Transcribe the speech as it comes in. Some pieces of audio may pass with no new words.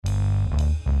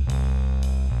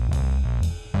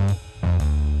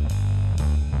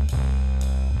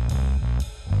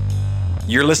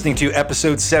You're listening to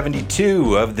episode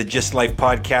 72 of the GYST Life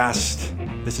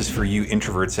podcast. This is for you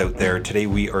introverts out there. Today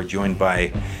we are joined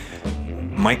by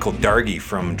Michael Dargie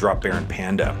from DropBear and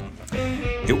Panda.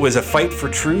 It was a fight for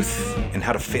truth and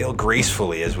how to fail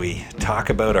gracefully as we talk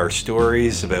about our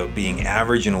stories about being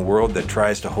average in a world that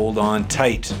tries to hold on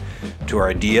tight to our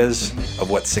ideas of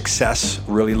what success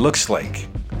really looks like.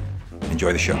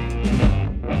 Enjoy the show.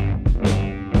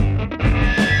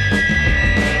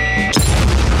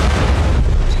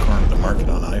 Market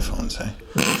on iPhones, eh?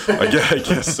 I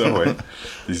guess so. Eh?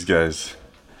 These guys,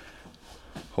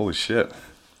 holy shit!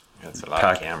 That's a lot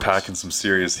of cameras. Packing some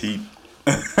serious heat.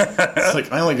 It's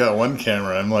like I only got one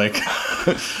camera. I'm like,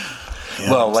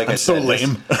 well, like I'm I said, so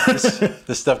lame.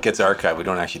 This stuff gets archived. We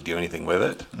don't actually do anything with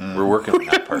it. We're working on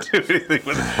that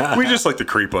part. We just like to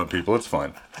creep on people. It's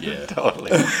fun. Yeah,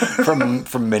 totally.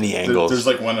 From many angles. There's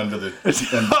like one under the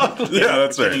yeah,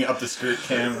 that's right. Getting up the skirt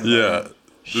cam. Yeah.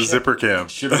 The zipper cam.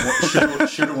 Should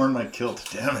have worn my kilt.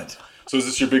 Damn it. So is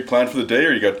this your big plan for the day,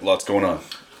 or you got lots going on?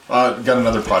 Got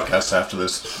another podcast after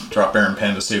this. DropBear and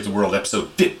Panda Save the World, episode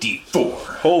 54.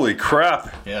 Holy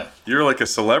crap! Yeah. You're like a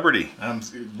celebrity.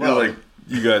 You're like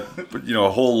you got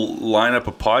a whole lineup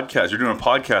of podcasts. You're doing a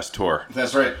podcast tour.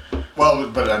 That's right. Well,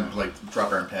 but I'm like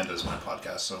DropBear and Panda is my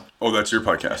podcast, so. Oh, that's your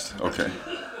podcast. Okay.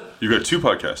 You got two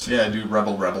podcasts. Yeah, I do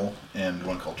Rebel, and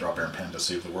one called DropBear and Panda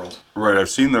Save the World. Right, I've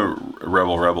seen the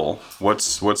Rebel.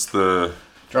 What's the...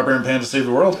 DropBear and Panda Save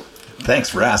the World? Thanks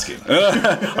for asking.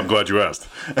 I'm glad you asked.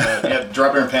 Yeah,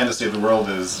 DropBear and Panda Save the World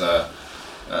is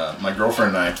my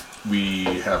girlfriend and I. We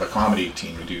have a comedy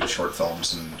team. We do short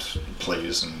films and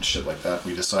plays and shit like that.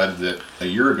 We decided that a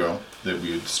year ago that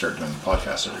we would start doing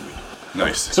podcasts every week.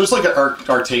 Nice. So it's like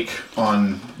our take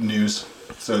on news.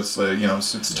 So it's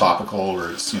it's topical,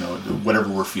 or it's whatever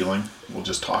we're feeling. We'll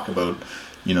just talk about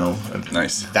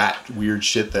nice that weird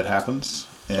shit that happens.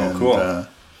 And, cool.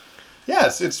 Yeah,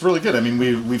 it's really good. I mean,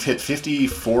 we've hit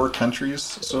 54 countries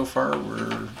so far.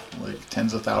 We're like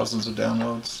tens of thousands of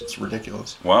downloads. It's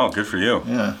ridiculous. Wow, good for you.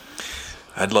 Yeah.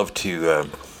 I'd love to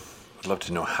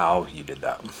know how you did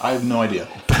that. I have no idea.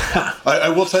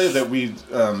 I will tell you that we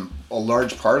a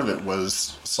large part of it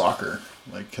was soccer.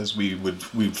 Like, because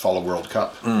we'd follow World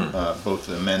Cup, both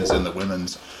the men's and the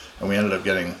women's, and we ended up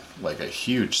getting like a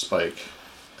huge spike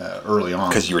early on.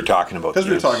 Because you were talking about. Because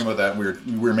we were talking about that,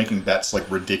 we were making bets, like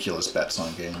ridiculous bets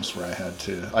on games, where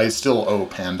I still owe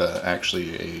Panda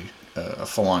actually a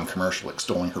full-on commercial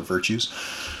extolling her virtues.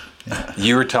 Yeah.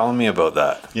 You were telling me about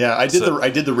that. Yeah, I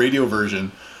did the radio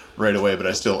version right away, but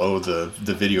I still owe the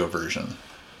video version.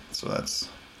 So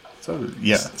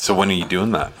yeah. So when are you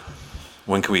doing that?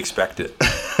 When can we expect it?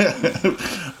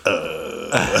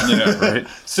 Right?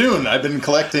 Soon. I've been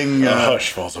collecting...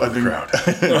 hush falls over the crowd.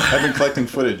 I've been collecting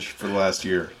footage for the last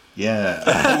year. Yeah.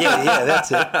 yeah,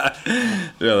 that's it.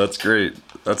 Yeah, that's great.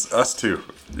 That's us too,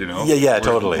 Yeah,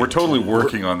 totally. We're totally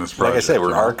working on this project. Like I said,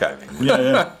 we're archiving.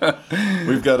 Yeah.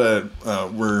 We've got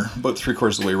we're about 3/4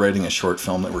 of the way writing a short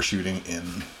film that we're shooting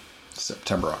in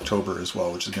September, October as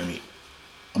well, which is going to be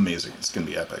amazing. It's going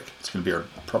to be epic. It's going to be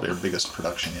probably our biggest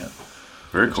production yet.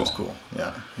 Very cool. Which is cool.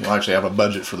 Yeah. We'll actually have a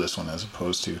budget for this one, as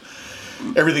opposed to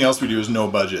everything else we do is no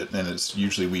budget, and it's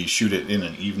usually we shoot it in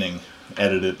an evening,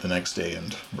 edit it the next day,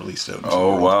 and release it out.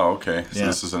 Oh, wow. Okay. So yeah.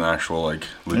 This is an actual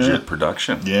legit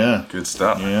production. Yeah. Good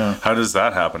stuff. Yeah. How does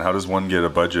that happen? How does one get a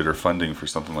budget or funding for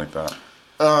something like that?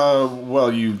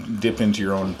 Well, you dip into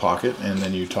your own pocket, and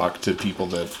then you talk to people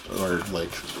that are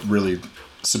like really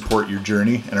support your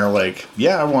journey and are like,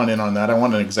 yeah, I want in on that. I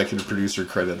want an executive producer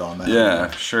credit on that. Yeah,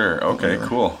 sure. Okay,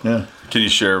 cool. Yeah. Can you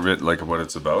share a bit like what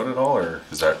it's about at all, or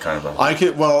is that kind of a I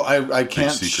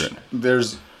can't. secret?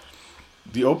 There's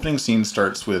the opening scene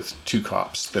starts with two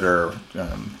cops that are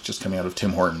just coming out of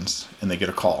Tim Hortons, and they get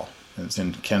a call, and it's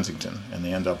in Kensington, and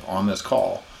they end up on this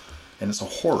call, and it's a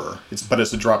horror. But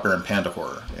it's a DropBear and Panda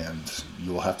horror, and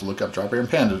you'll have to look up DropBear and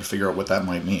Panda to figure out what that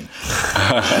might mean.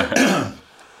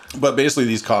 But basically,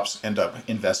 these cops end up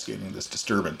investigating this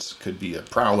disturbance. Could be a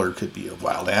prowler, could be a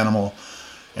wild animal,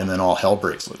 and then all hell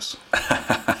breaks loose.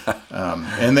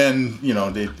 And then,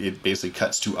 it basically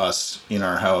cuts to us in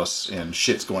our house, and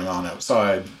shit's going on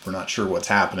outside. We're not sure what's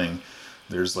happening.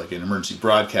 There's like an emergency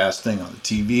broadcast thing on the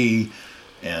TV,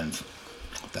 and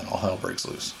then all hell breaks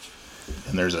loose.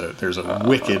 And there's a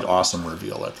wicked awesome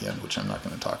reveal at the end, which I'm not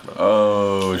going to talk about.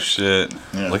 Oh shit!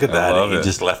 Yeah. Look at that! Love You it.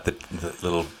 just left the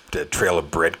little trail of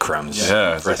breadcrumbs.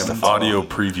 Yeah, it's for like us to an follow. audio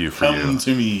preview for Come you.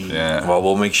 to me. Yeah. Well,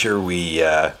 we'll make sure we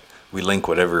link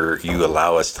whatever you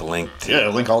allow us to link to. Yeah,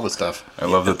 link all the stuff. I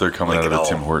love that they're coming Link out it of all.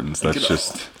 Tim Hortons. Link That's it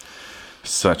just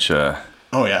such a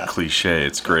Oh yeah, cliche.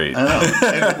 It's great. I know.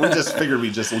 And we just figured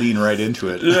we'd just lean right into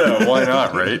it. Yeah, why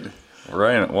not, right?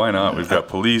 Right? Why not? We've got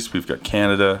police. We've got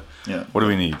Canada. Yeah. What do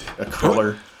we need? A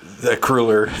cruller. The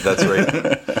cruller, that's right.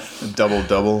 A double.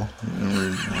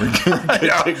 We're good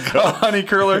to go. A honey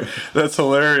curler. That's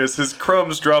hilarious. His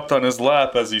crumbs dropped on his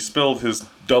lap as he spilled his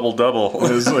double.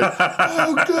 It was like,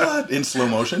 oh God, in slow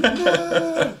motion.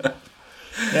 Yeah,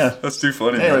 that's too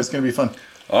funny. Anyway, it's gonna be fun.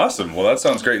 Awesome. Well, that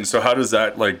sounds great. And so, how does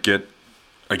that get?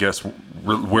 I guess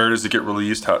where does it get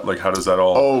released? How does that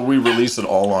all? Oh, we release it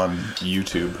all on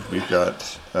YouTube. We've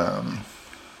got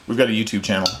a YouTube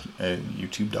channel,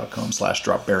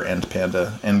 youtube.com/DropBear and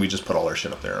Panda, and we just put all our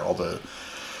shit up there. All the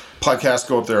podcasts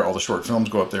go up there. All the short films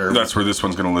go up there. That's where this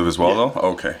one's going to live as well, though?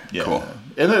 Okay, yeah. Cool.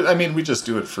 And we just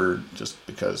do it for just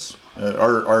because.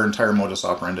 Our entire modus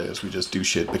operandi is we just do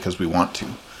shit because we want to.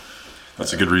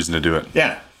 That's a good reason to do it.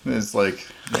 Yeah. It's like,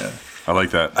 yeah. I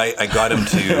like that. I got him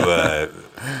to,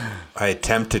 I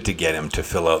attempted to get him to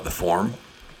fill out the form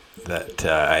that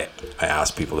I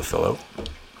asked people to fill out.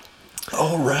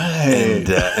 Oh, right.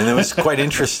 And it was quite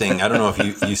interesting. I don't know if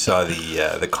you saw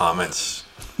the comments.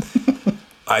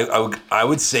 I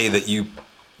would say that you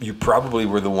probably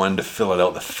were the one to fill it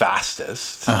out the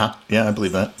fastest. Yeah, I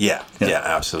believe that. Yeah,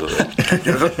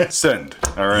 absolutely. Send.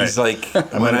 All right. He's like,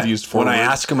 when I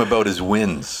ask him about his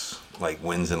wins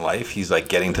in life, he's like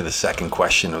getting to the second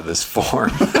question of this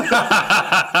form.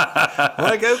 I'm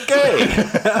like,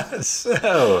 okay.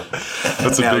 So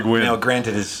that's a big win. Now,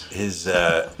 granted,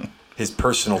 his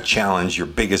personal challenge, your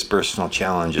biggest personal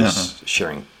challenge is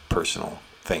sharing personal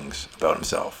things about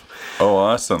himself. Oh,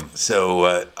 awesome.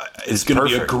 So it's going to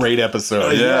be a great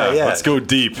episode. Yeah. Let's go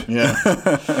deep. Yeah.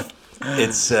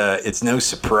 It's no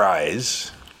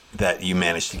surprise that you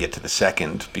managed to get to the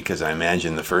second, because I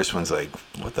imagine the first one's like,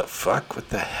 what the fuck? What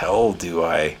the hell do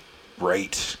I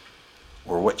write?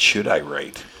 Or what should I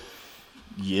write?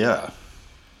 Yeah.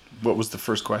 What was the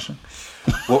first question?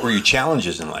 What were your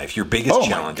challenges in life? Your biggest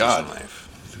challenges in life?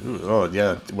 Oh,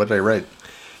 yeah. What did I write?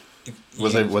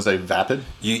 Was I vapid?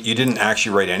 You didn't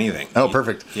actually write anything. Oh,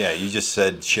 perfect. Yeah, you just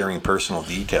said sharing personal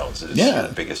details is your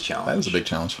biggest challenge. That was a big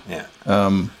challenge. Yeah.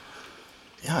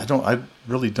 I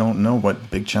really don't know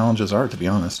what big challenges are, to be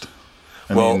honest.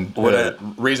 I mean,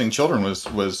 raising children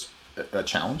was a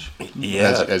challenge.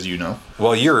 Yeah. As you know.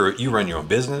 Well, you run your own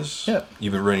business. Yeah.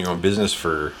 You've been running your own business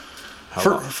for how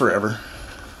long? Forever.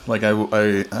 Like I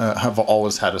have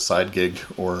always had a side gig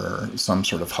or some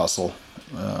sort of hustle.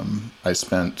 I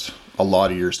spent a lot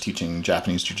of years teaching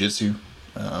Japanese jiu-jitsu.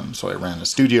 So I ran a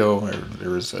studio. There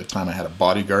was a time I had a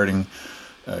bodyguarding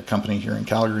company here in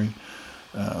Calgary.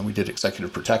 We did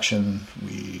executive protection.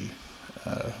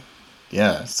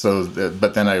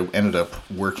 But then I ended up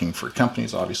working for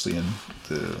companies, obviously,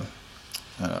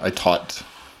 I taught,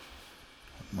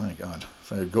 my God,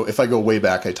 if I go way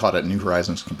back, I taught at New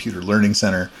Horizons Computer Learning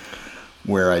Center,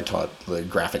 where I taught the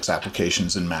graphics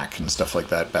applications in Mac and stuff like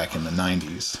that back in the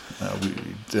 90s. We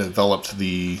developed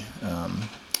the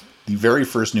very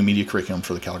first new media curriculum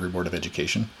for the Calgary Board of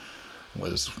Education.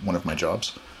 Was one of my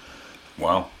jobs.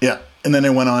 Wow. Yeah. And then I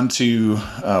went on to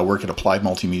work at Applied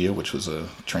Multimedia, which was a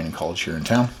training college here in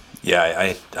town. Yeah,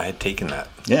 I had taken that.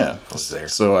 Yeah. I was there.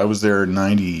 So I was there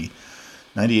 98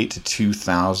 to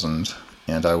 2000,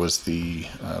 and I was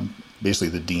basically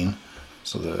the dean,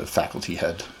 so the faculty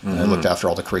head. Mm-hmm. And I looked after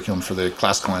all the curriculum for the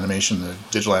classical animation, the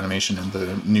digital animation, and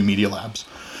the new media labs.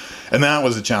 And that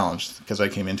was a challenge, because I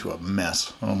came into a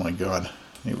mess. Oh my God.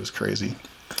 It was crazy.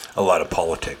 A lot of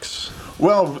politics.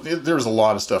 Well, there was a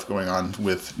lot of stuff going on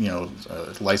with,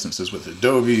 licenses with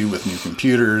Adobe, with new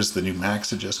computers. The new Macs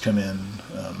had just come in.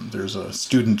 There's a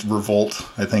student revolt,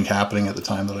 I think, happening at the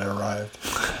time that I arrived.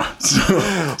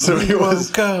 So it was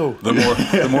go.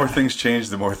 The more things change,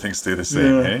 the more things stay the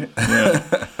same. Yeah,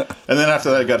 yeah. And then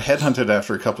after that, I got headhunted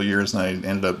after a couple of years, and I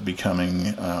ended up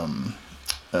becoming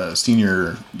a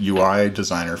senior UI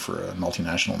designer for a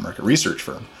multinational market research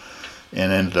firm,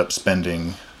 and ended up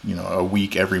spending a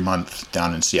week every month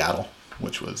down in Seattle,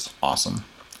 which was awesome.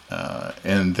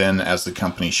 And then as the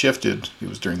company shifted, it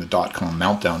was during the .com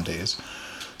meltdown days,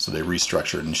 so they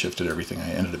restructured and shifted everything.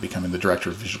 I ended up becoming the director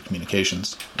of visual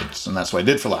communications, and that's what I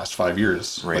did for the last 5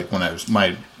 years. Right. Like when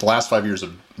the last 5 years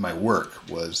of my work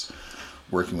was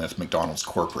working with McDonald's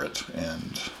corporate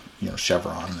and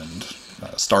Chevron and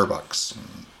Starbucks and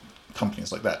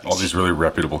companies like that. All these really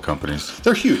reputable companies.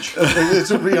 They're huge. It's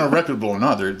reputable or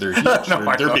not, they're huge.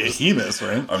 No, they're behemoths,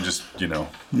 right? I'm just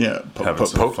yeah,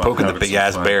 poking the big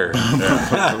ass bear.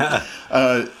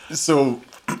 So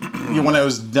when I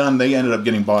was done, they ended up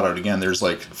getting bought out again. There's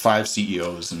like 5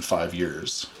 CEOs in 5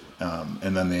 years,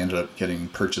 and then they ended up getting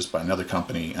purchased by another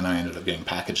company, and I ended up getting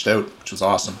packaged out, which was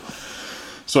awesome.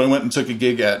 So I went and took a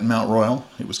gig at Mount Royal.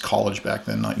 It was college back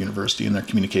then, not university. In their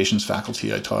communications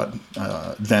faculty, I taught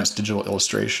advanced digital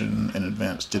illustration and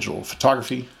advanced digital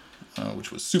photography, which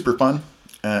was super fun.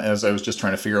 As I was just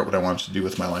trying to figure out what I wanted to do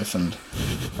with my life, and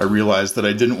I realized that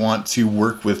I didn't want to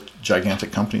work with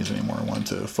gigantic companies anymore. I wanted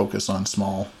to focus on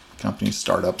small companies,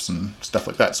 startups, and stuff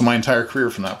like that. So my entire career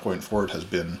from that point forward has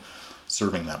been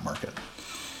serving that market.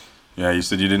 Yeah, you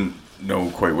said you didn't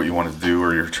know quite what you wanted to do,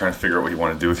 or you're trying to figure out what you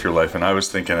want to do with your life. And I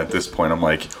was thinking at this point, I'm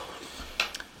like,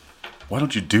 why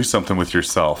don't you do something with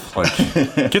yourself? Like,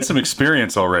 get some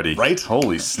experience already. Right?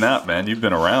 Holy snap, man. You've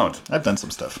been around. I've done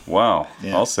some stuff. Wow.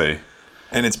 Yeah. I'll say.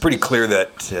 And it's pretty clear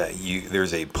that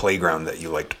there's a playground that you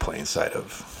like to play inside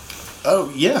of.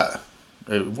 Oh, yeah.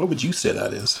 What would you say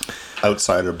that is?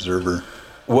 Outside observer.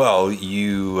 Well,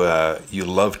 you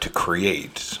love to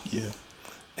create. Yeah.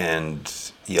 And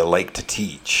you like to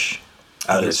teach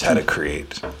others how to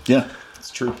create. Yeah,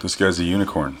 it's true. This guy's a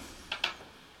unicorn.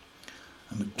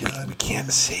 Oh, God. We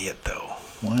can't say it, though.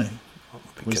 Why?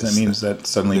 What does that mean? Does that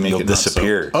suddenly make you'll it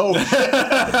disappear? Not so?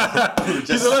 Oh,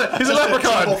 He's a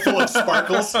leprechaun. A table full of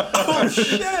sparkles. Oh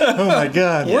shit! Oh my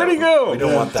God! Where'd he go? We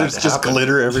don't want that There's to just happen.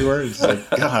 glitter everywhere. It's like,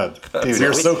 God, dude,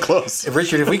 you're so close.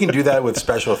 Richard, if we can do that with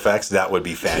special effects, that would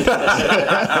be fantastic.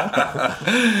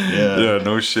 Yeah,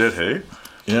 no shit, hey?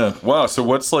 Yeah. Wow, so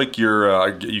what's like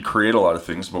your, you create a lot of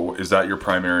things, but is that your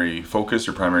primary focus,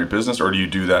 your primary business, or do you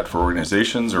do that for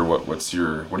organizations, or what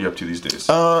are you up to these days?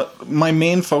 My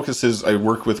main focus is I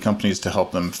work with companies to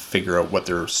help them figure out what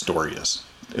their story is,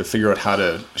 figure out how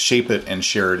to shape it and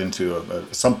share it into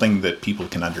something that people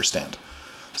can understand.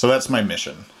 So that's my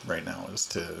mission right now, is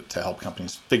to help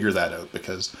companies figure that out,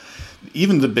 because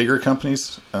even the bigger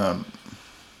companies,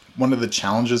 one of the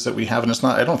challenges that we have, and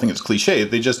I don't think it's cliche,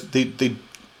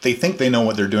 they think they know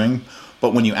what they're doing,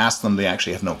 but when you ask them, they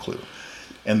actually have no clue.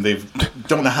 And they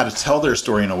don't know how to tell their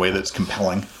story in a way that's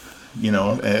compelling, in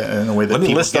a way that Let me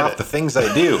people list get off it. the things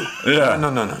I do. Yeah.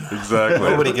 No. Exactly.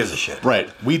 Nobody gives a shit.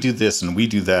 Right. We do this and we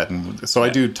do that. And so I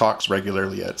do talks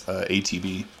regularly at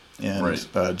ATB. And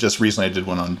Right. Just recently I did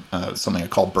one on something I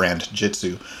call brand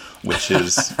jitsu, which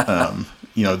is,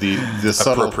 the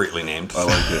subtle... Appropriately named. I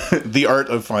like it. the art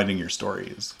of finding your story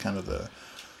is kind of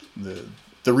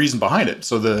the reason behind it.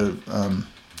 So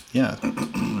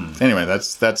anyway,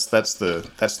 that's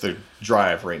the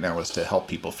drive right now, is to help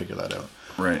people figure that out.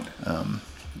 Right. I'm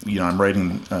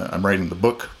writing the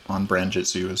book on brand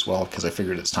jitsu as well, because I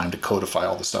figured it's time to codify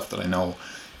all the stuff that I know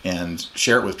and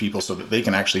share it with people so that they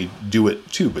can actually do it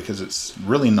too, because it's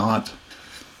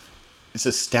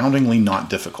astoundingly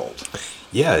not difficult.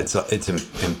 Yeah, it's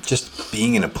just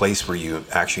being in a place where you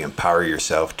actually empower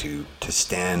yourself to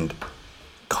stand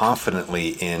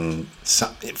confidently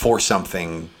for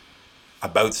something,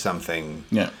 about something,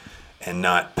 Yeah. and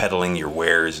not peddling your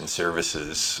wares and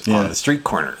services Yeah. on the street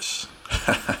corners.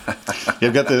 Yeah,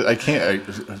 I've got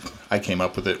I came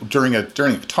up with it during a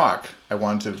talk. I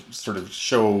wanted to sort of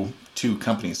show two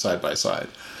companies side by side.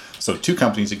 So two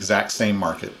companies, exact same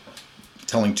market,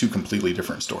 telling two completely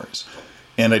different stories.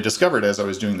 And I discovered as I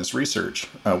was doing this research,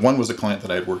 one was a client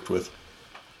that I had worked with,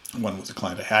 one was a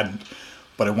client I hadn't.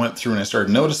 But I went through and I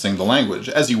started noticing the language,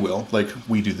 as you will, like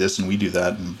we do this and we do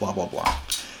that and blah, blah, blah.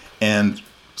 And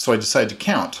so I decided to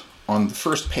count on the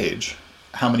first page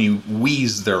how many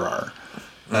we's there are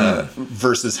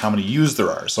versus how many you's there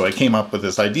are. So I came up with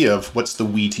this idea of what's the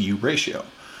we to you ratio.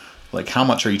 Like, how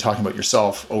much are you talking about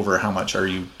yourself over how much are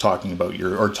you talking about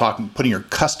putting your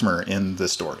customer in the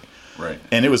story. Right.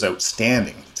 And it was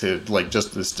outstanding to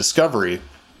just this discovery,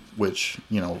 which,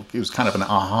 it was kind of an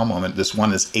aha moment. This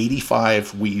one is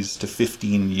 85 we's to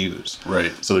 15 you's.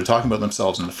 Right. So they're talking about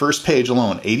themselves in the first page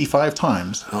alone, 85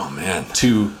 times. Oh, man.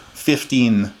 To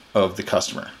 15 of the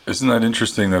customer. Isn't that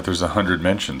interesting that there's 100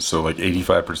 mentions? So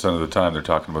 85% of the time they're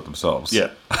talking about themselves.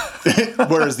 Yeah.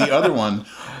 Whereas the other one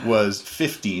was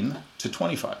 15 to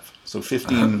 25. So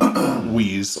 15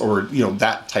 we's, or,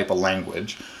 that type of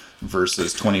language,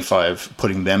 versus 25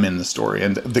 putting them in the story.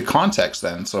 And the context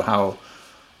then, so how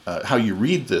you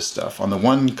read this stuff on the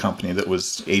one company that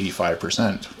was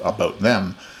 85% about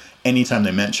them, anytime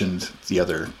they mentioned the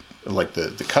other, like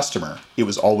the customer, it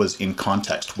was always in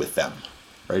context with them,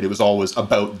 right? It was always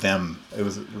about them. It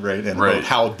was right. And right. About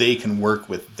how they can work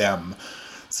with them.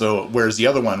 So whereas the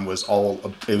other one was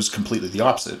it was completely the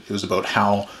opposite. It was about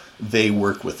how they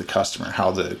work with the customer,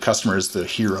 how the customer is the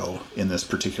hero in this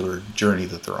particular journey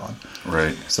that they're on.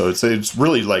 Right. So it's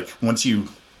really like, once you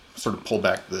sort of pull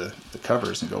back the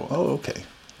covers and go, oh, okay,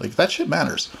 like that shit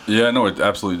matters. Yeah, no, it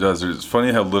absolutely does. It's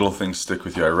funny how little things stick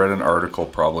with you. I read an article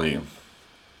probably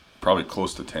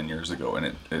close to 10 years ago,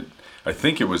 and it I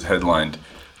think it was headlined,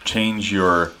 change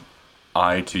your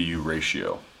I to you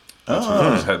ratio. That's one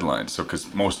of those headlines. So, because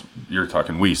you're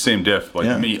talking same diff.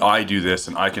 Like me, I do this,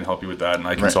 and I can help you with that, and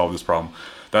I can solve this problem.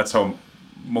 That's how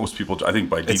most people, I think,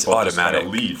 by default, automatic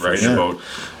lead, right? Sure. About,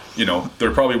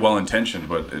 they're probably well intentioned,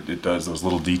 but it does those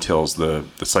little details, the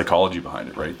psychology behind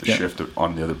it, right? The shift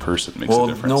on the other person makes a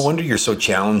difference. No wonder you're so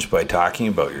challenged by talking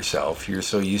about yourself. You're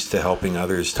so used to helping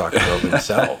others talk about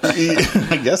themselves.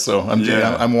 I guess so.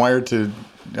 I'm wired to,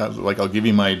 I'll give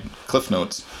you my Cliff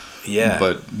Notes. Yeah.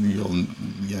 But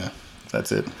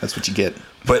that's it. That's what you get.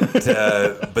 But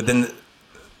then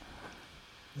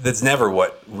that's never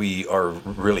what we are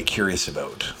really curious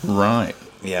about. Right.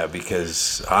 Yeah,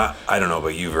 because I don't know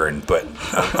about you, Vern, but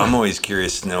I'm always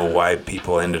curious to know why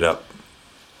people ended up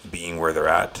being where they're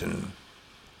at and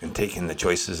taking the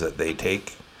choices that they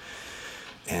take.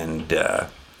 And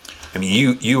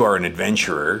you are an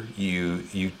adventurer.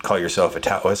 You call yourself a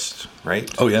Taoist,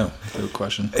 right? Oh yeah, good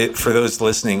question. For those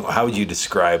listening, how would you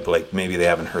describe, like, maybe they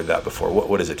haven't heard that before?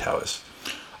 What is a Taoist?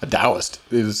 A Taoist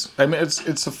is,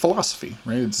 it's a philosophy,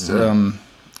 right? It's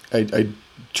I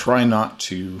try not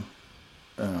to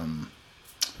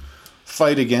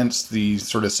fight against the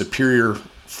sort of superior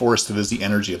force that is the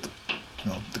energy of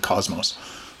the cosmos.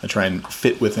 I try and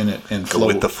fit within it and flow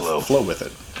with the flow. Flow with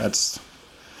it.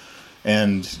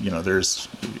 There's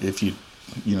if you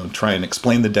try and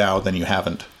explain the Tao, then you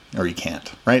haven't, or you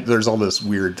can't, right? There's all this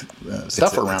weird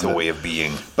stuff around it. It's a way of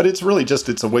being. But it's really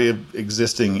it's a way of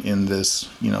existing in this,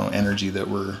 energy that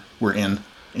we're in,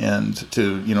 and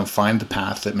to, find the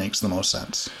path that makes the most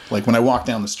sense. Like when I walk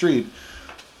down the street,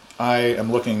 I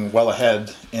am looking well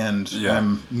ahead, and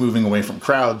I'm moving away from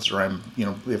crowds, or I'm,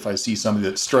 if I see somebody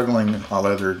that's struggling, I'll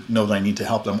either know that I need to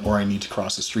help them, or I need to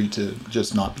cross the street to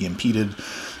just not be impeded.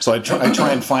 So I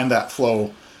try and find that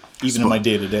flow even in my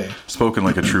day-to-day. Spoken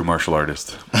like a true martial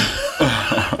artist.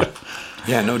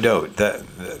 Yeah, no doubt.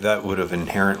 That would have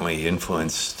inherently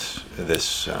influenced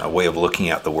this way of looking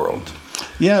at the world.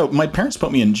 Yeah, my parents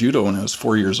put me in judo when I was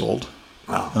 4 years old,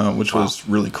 which was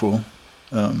really cool.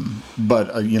 But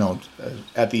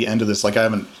at the end of this, like, I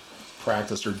haven't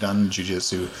practiced or done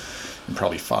jiu-jitsu in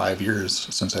probably 5 years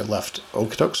since I left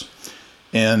Okotoks.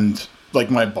 And,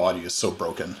 like, my body is so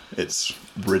broken. It's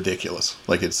ridiculous.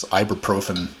 Like, it's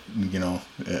ibuprofen,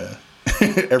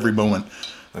 every moment.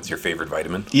 That's your favorite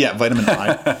vitamin? Yeah, vitamin I.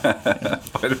 Yeah.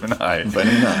 Vitamin I.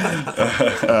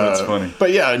 That's funny.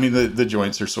 But yeah, the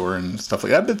joints are sore and stuff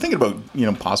like that. I've been thinking about,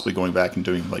 possibly going back and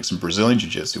doing like some Brazilian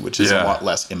jiu-jitsu, which is a lot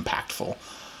less impactful.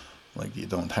 Like, you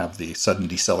don't have the sudden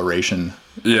deceleration.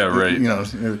 Yeah,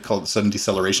 right. Called sudden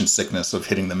deceleration sickness of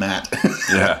hitting the mat.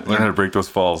 Yeah, learn how to break those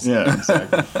falls. Yeah,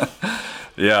 exactly.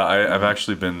 Yeah, I've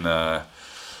actually been...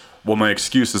 my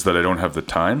excuse is that I don't have the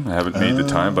time. I haven't made the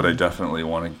time, but I definitely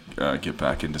want to get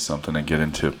back into something and get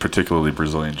into particularly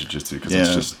Brazilian Jiu-Jitsu, because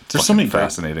it's just there's so many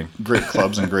fascinating. Great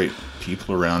clubs and great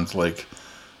people around. Like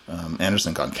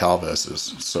Anderson Goncalves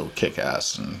is so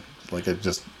kick-ass, and like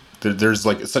there's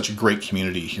like such a great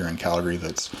community here in Calgary.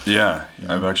 That's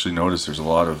I've actually noticed there's a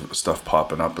lot of stuff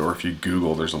popping up, or if you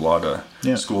Google, there's a lot of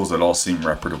schools that all seem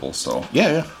reputable. So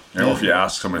if you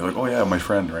ask somebody, like, oh yeah, my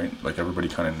friend, right? Like, everybody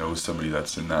kind of knows somebody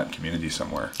that's in that community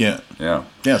somewhere. Yeah,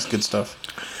 it's good stuff.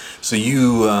 So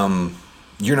you're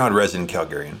not a resident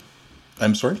Calgarian.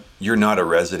 I'm sorry? You're not a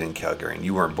resident Calgarian.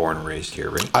 You weren't born and raised here,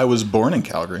 right? I was born in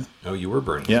Calgary. Oh, you were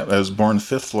born. Yeah, I was born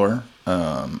 5th floor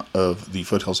of the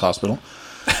Foothills Hospital.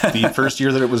 The first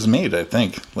year that it was made, I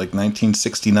think, like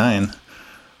 1969.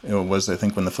 It was, I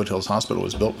think, when the Foothills Hospital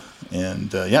was built.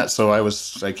 And so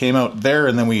I came out there,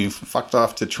 and then we fucked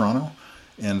off to Toronto.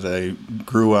 And I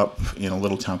grew up in a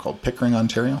little town called Pickering,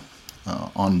 Ontario,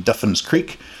 on Duffin's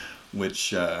Creek,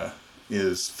 which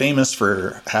is famous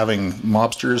for having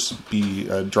mobsters be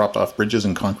dropped off bridges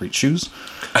in concrete shoes.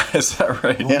 Is that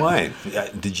right? Oh, why?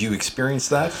 Did you experience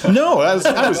that? No, I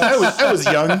was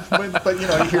young, but you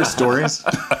hear stories.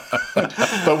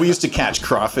 But we used to catch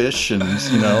crawfish and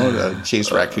chase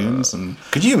raccoons. And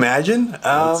could you imagine?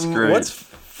 That's great. What's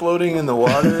floating in the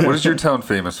water? What is your town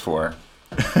famous for?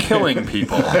 Killing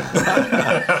people.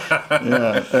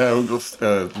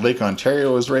 Lake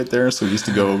Ontario is right there, so we used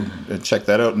to go and check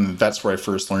that out, and that's where I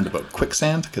first learned about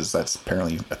quicksand, because that's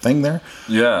apparently a thing there.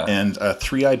 Yeah. And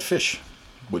three-eyed fish,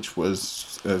 which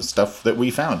was stuff that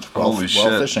we found while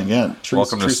fishing. Yeah, true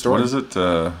story. What is it?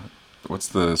 What's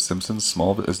the Simpsons?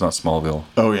 Smallville? It's not Smallville.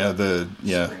 Oh yeah,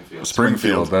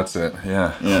 Springfield. That's it.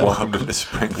 Yeah. Welcome to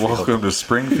Springfield. Welcome to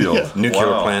Springfield. Yeah.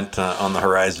 Nuclear plant on the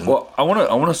horizon. Well, I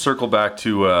want to circle back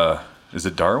to is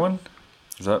it Darwin?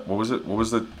 Is that what was it? What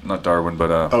was it? Not Darwin,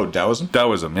 but Taoism.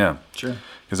 Taoism, yeah. Sure.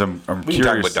 Because I'm we curious. can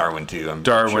talk about Darwin too. I'm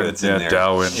Darwin, sure it's in there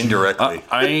Darwin. indirectly.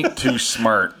 I ain't too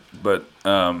smart, but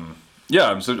Yeah,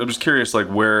 I'm just curious, like,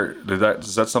 where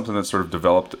is that something that sort of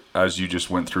developed as you just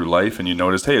went through life and you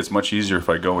noticed, hey, it's much easier if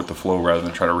I go with the flow rather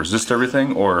than try to resist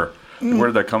everything, or where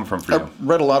did that come from for you? I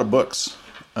read a lot of books.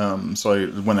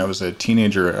 When I was a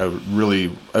teenager,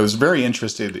 I was very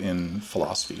interested in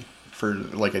philosophy.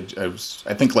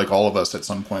 I think like all of us at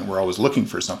some point, we're always looking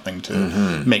for something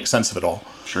to make sense of it all.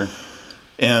 Sure.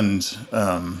 And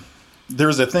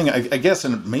there's a thing, I guess,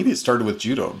 and maybe it started with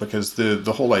judo, because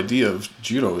the whole idea of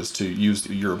judo is to use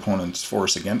your opponent's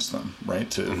force against them,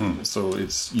 right? So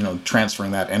it's,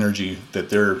 transferring that energy that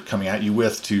they're coming at you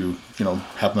with to,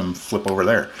 have them flip over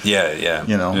there. Yeah.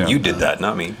 You did that,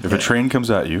 not me. If a train comes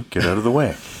at you, get out of the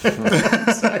way.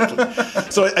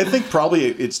 Exactly. So I think probably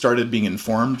it started being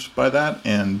informed by that,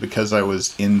 and because I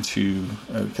was into,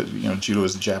 because judo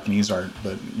is a Japanese art,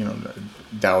 but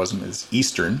Taoism is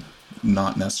Eastern,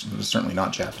 not necessarily, certainly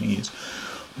not Japanese.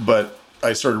 But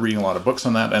I started reading a lot of books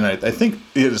on that, and I think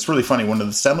it's really funny. One of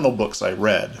the seminal books I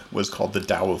read was called The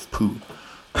Tao of Pooh,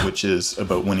 which is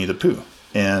about Winnie the Pooh.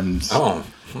 And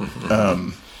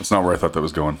that's not where I thought that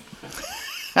was going.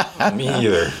 Me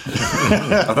either.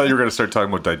 I thought you were going to start talking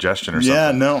about digestion or something.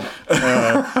 Yeah, no.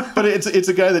 But it's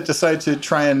a guy that decided to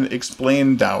try and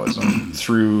explain Taoism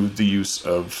through the use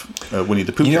of Winnie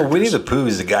the Pooh. Winnie the Pooh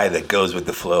is the guy that goes with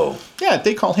the flow. Yeah,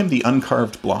 they call him the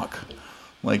uncarved block.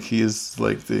 Like he's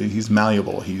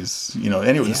malleable. He's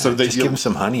anyway. Yeah, so just give him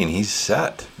some honey and he's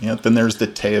set. Yeah. Then there's the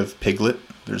Tay of Piglet.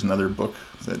 There's another book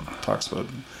that talks about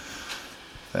that.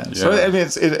 Yeah. So I mean,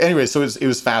 it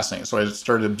was fascinating. So I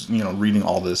started reading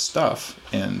all this stuff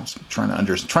and trying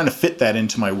to fit that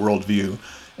into my worldview.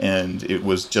 And it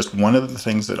was just one of the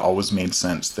things that always made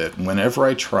sense, that whenever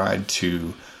I tried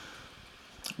to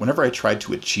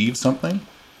achieve something,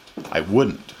 I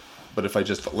wouldn't. But if I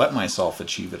just let myself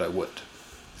achieve it, I would.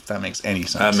 If that makes any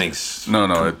sense. That makes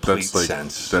that's like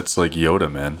sense. That's like Yoda,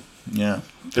 man. Yeah.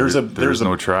 There's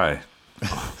no try.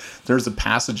 There's a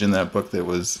passage in that book that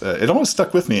was, it always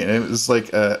stuck with me. And it was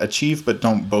like, achieve but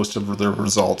don't boast of the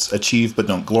results. Achieve but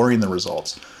don't glory in the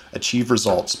results. Achieve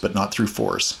results but not through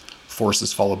force. Force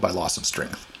is followed by loss of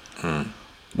strength.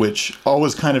 Which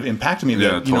always kind of impacted me.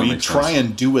 That totally you try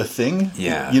and do a thing.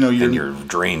 Yeah. You're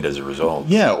drained as a result.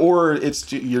 Yeah, or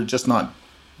you're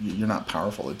not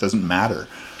powerful. It doesn't matter.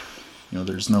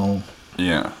 There's no.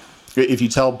 Yeah. If you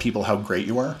tell people how great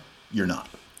you are, you're not.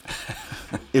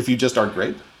 If you just are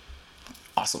great,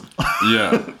 awesome.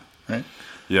 Yeah. Right?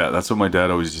 Yeah, that's what my dad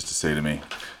always used to say to me.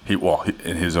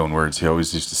 In his own words, he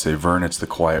always used to say, "Vern, it's the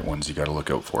quiet ones you got to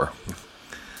look out for."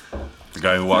 The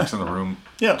guy who walks in the room,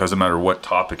 doesn't matter what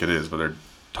topic it is, but they're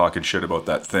talking shit about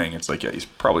that thing. It's like, he's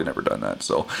probably never done that.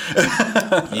 So,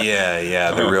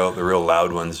 yeah, the real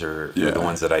loud ones are the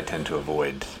ones that I tend to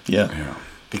avoid. Yeah.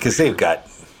 Because they've got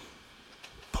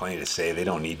plenty to say. They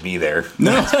don't need me there.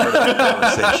 No. That's part of the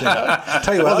conversation.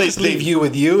 Tell you what, I'll just leave you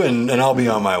with you, and I'll be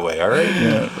on my way, all right?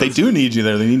 Yeah. They do need you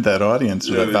there. They need that audience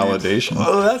or that validation.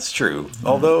 Oh, that's true.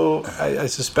 Although I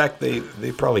suspect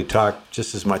they probably talk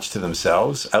just as much to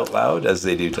themselves out loud as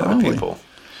they do to other people.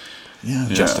 Yeah.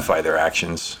 Justify their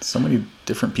actions. So many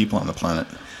different people on the planet.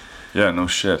 Yeah, no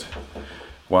shit.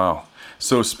 Wow.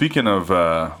 So speaking of,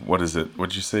 what is it?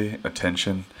 What'd you say?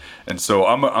 Attention. And so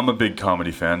I'm a big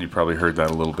comedy fan. You probably heard that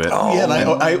a little bit. Oh, yeah, and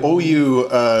I owe you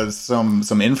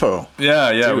some info.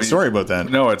 Yeah. Sorry about that.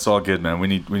 No, it's all good, man. We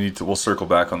need to. We'll circle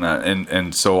back on that.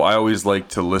 And so I always like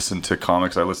to listen to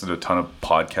comics. I listen to a ton of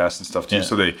podcasts and stuff too. Yeah.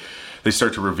 So they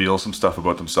start to reveal some stuff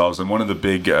about themselves. And one of the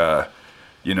big,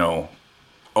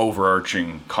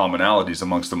 overarching commonalities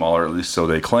amongst them all, or at least so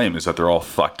they claim, is that they're all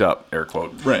fucked up, air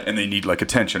quote, right? And they need like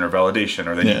attention or validation,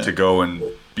 or they need to go and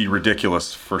be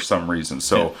ridiculous for some reason.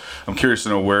 So I'm curious to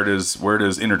know, where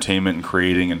does entertainment and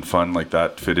creating and fun like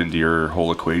that fit into your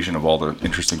whole equation of all the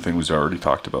interesting things we already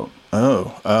talked about?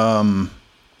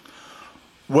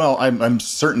 Well, I'm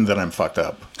certain that I'm fucked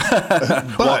up.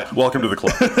 But welcome to the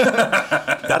club.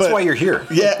 That's why you're here.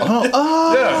 Yeah.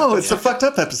 It's the fucked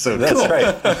up episode. That's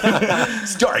right.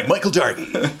 Starring Michael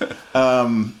Dargie.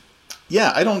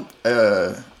 I don't.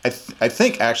 I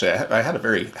think actually I had a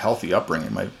very healthy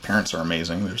upbringing. My parents are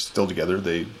amazing. They're still together.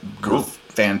 They were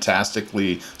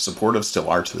fantastically supportive. Still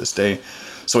are to this day.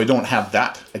 So I don't have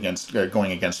that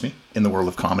going against me in the world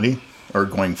of comedy. Or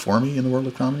going for me in the world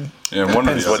of comedy. Yeah,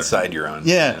 depends what side you're on.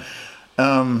 Yeah.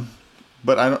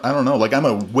 But I don't know. Like, I'm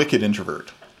a wicked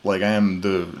introvert. Like, I am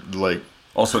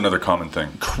also another common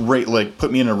thing. Great. Like,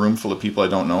 put me in a room full of people I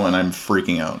don't know, and I'm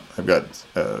freaking out. I've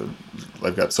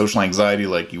got social anxiety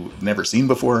like you've never seen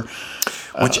before.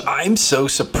 Which I'm so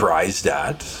surprised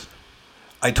at.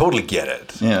 I totally get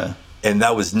it. Yeah. And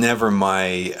that was never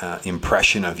my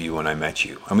impression of you when I met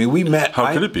you. I mean, we met.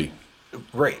 How could it be?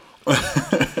 Right.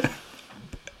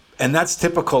 And that's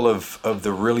typical of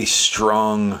the really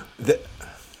strong.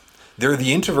 There are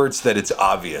the introverts that it's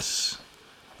obvious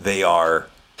they are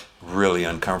really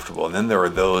uncomfortable, and then there are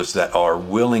those that are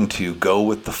willing to go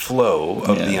with the flow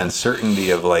of the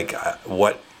uncertainty of like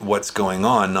what's going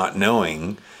on, not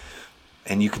knowing,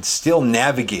 and you can still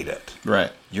navigate it.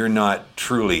 Right. You're not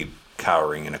truly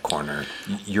cowering in a corner.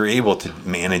 You're able to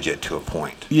manage it to a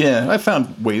point. Yeah, I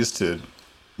found ways to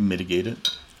mitigate it.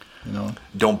 You know,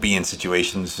 don't be in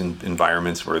situations and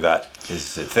environments where that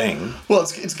is a thing. Well,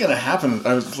 it's going to happen.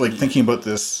 I was like thinking about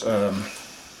this. I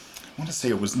want to say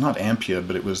it was not Ampia,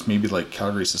 but it was maybe like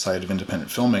Calgary Society of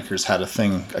Independent Filmmakers had a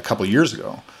thing a couple of years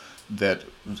ago that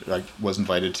I was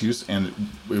invited to, and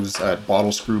it was at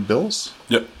Bottle Screw Bill's.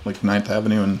 Yep. Like 9th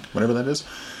Avenue and whatever that is.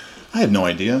 I had no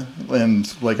idea,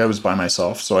 and like I was by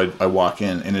myself, so I walk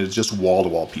in, and it's just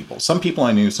wall-to-wall people. Some people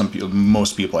I knew,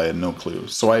 most people I had no clue.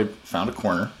 So I found a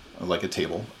corner, like a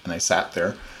table, and I sat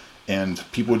there, and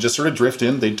people would just sort of drift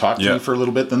in. They'd talk to me for a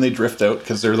little bit, then they'd drift out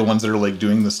because they're the ones that are like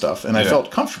doing the stuff, and I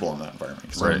felt comfortable in that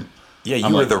environment. Right.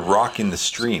 You were the rock in the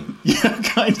stream. Yeah,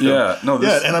 kind of. Yeah, no,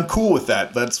 and I'm cool with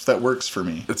that. That works for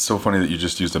me. It's so funny that you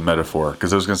just used a metaphor,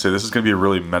 because I was going to say this is going to be a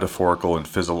really metaphorical and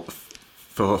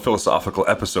philosophical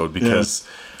episode, because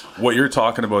what you're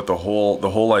talking about, the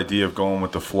whole idea of going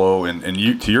with the flow, and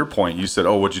you, to your point, you said,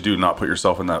 oh, what'd you do, not put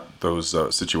yourself in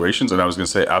those situations? And I was going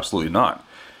to say absolutely not,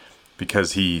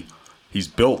 because he's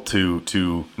built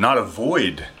to not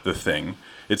avoid the thing.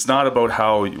 It's not about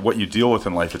what you deal with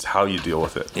in life, it's how you deal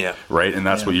with it. Yeah. Right? And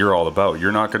that's what you're all about.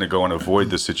 You're not going to go and avoid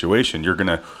the situation. You're going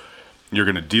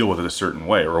to deal with it a certain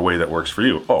way, or a way that works for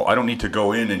you. Oh, I don't need to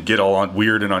go in and get all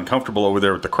weird and uncomfortable over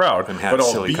there with the crowd, and have but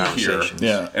I'll silly be conversations.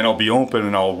 here, and I'll be open,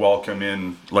 and I'll welcome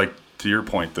in, like to your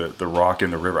point, the rock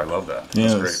in the river. I love that.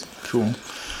 Yeah, That's great. Cool.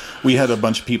 We had a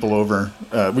bunch of people over.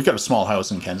 We've got a small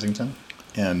house in Kensington,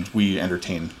 and we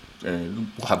entertain.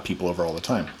 We'll have people over all the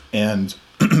time. And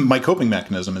my coping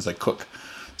mechanism is I cook.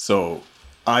 So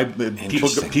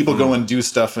people go and do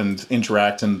stuff and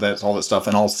interact and that's all that stuff,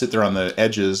 and I'll sit there on the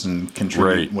edges and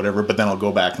contribute whatever, but then I'll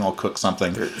go back and I'll cook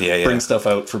something, bring stuff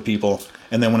out for people,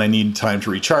 and then when I need time to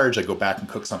recharge, I go back and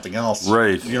cook something else.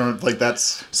 Right. You know, like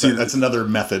that's another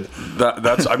method.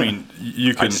 That's I mean,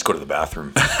 you can I just go to the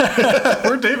bathroom.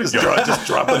 Where'd David go? Just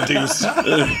drop a deuce.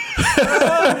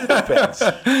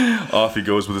 Off he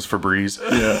goes with his Febreze.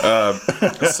 Yeah.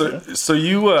 So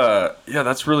you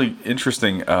that's really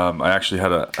interesting. I actually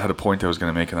had a point I was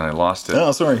going to make, and then I lost it.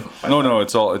 Oh, sorry. No,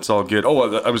 it's all good.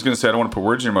 Oh, I was going to say I don't want to put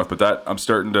words in your mouth, but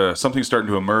something's starting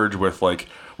to emerge with like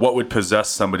what would possess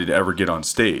somebody to ever get on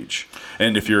stage.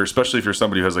 And especially if you're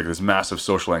somebody who has like this massive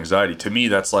social anxiety, to me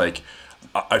that's like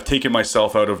I've taken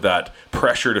myself out of that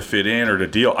pressure to fit in or to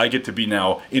deal. I get to be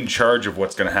now in charge of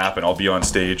what's going to happen. I'll be on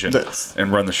stage and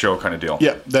run the show kind of deal.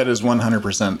 Yeah, that is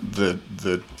 100%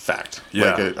 the fact.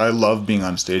 Yeah. Like I love being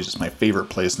on stage. It's my favorite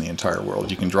place in the entire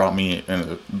world. You can drop me in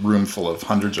a room full of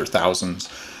hundreds or thousands,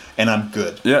 and I'm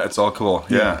good. Yeah, it's all cool.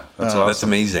 Yeah, that's awesome. That's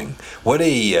amazing.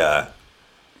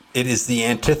 It is the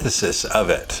antithesis of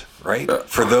it, right?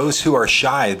 For those who are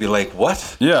shy, it'd be like,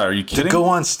 what? Yeah, are you kidding? To go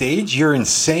on stage, you're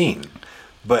insane.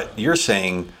 But you're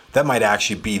saying that might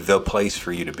actually be the place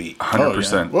for you to be.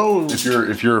 100%. Whoa.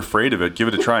 If you're afraid of it, give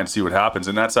it a try and see what happens.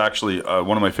 And that's actually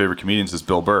one of my favorite comedians is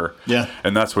Bill Burr. Yeah.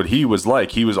 And that's what he was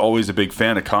like. He was always a big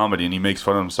fan of comedy, and he makes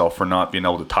fun of himself for not being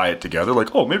able to tie it together.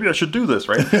 Like, oh, maybe I should do this,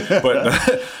 right?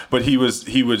 But he was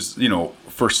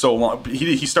for so long.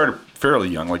 He started fairly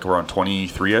young, like around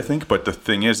 23, I think. But the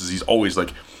thing is he's always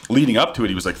like leading up to it,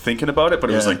 he was like thinking about it, but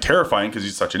it was like terrifying because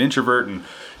he's such an introvert and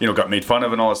got made fun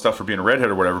of and all that stuff for being a redhead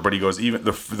or whatever. But he goes, even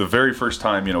the very first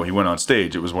time he went on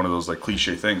stage, it was one of those like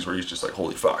cliche things where he's just like,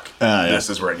 holy fuck, this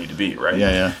is where I need to be, right?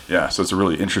 Yeah. So it's a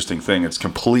really interesting thing. It's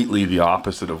completely the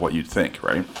opposite of what you'd think,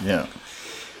 right? Yeah.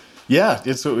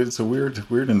 It's a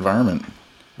weird environment,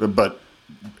 but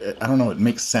I don't know. It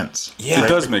makes sense. Yeah, it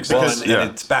does make sense. And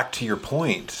it's back to your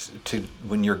point to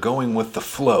when you're going with the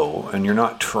flow and you're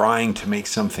not trying to make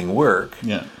something work.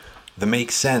 Yeah, the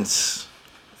make sense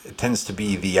it tends to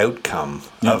be the outcome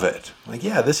of it. Like,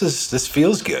 this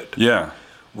feels good. Yeah,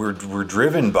 we're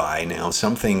driven by now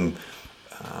something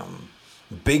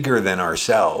bigger than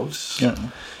ourselves. Yeah,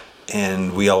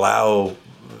 and we allow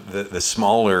the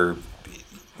smaller,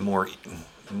 more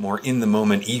in the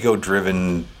moment, ego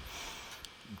driven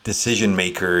decision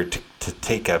maker to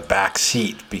take a back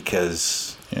seat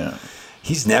because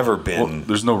he's never been. Well,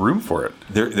 there's no room for it.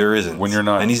 There isn't when you're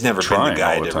not, and he's never been the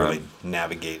guy to time. really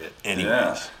navigate it.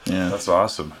 Anyways, yeah, that's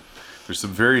awesome. There's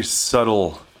some very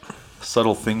subtle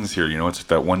things here. It's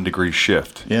that 1 degree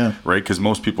shift. Yeah, right. Because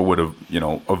most people would have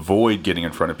avoid getting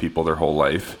in front of people their whole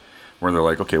life. where they're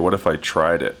like, okay, what if I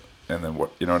tried it? And then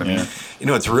what, you know what I mean? You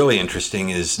know, what's really interesting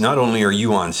is not only are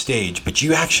you on stage, but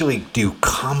you actually do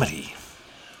comedy.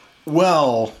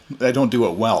 Well, I don't do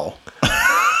it well.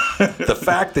 The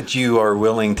fact that you are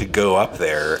willing to go up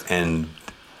there and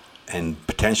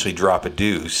potentially drop a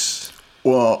deuce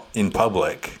in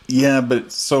public. Yeah,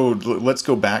 but so let's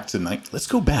go back to let's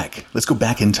go back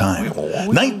in time.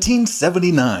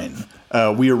 1979.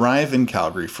 We arrive in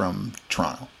Calgary from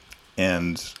Toronto,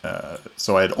 and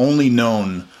so I had only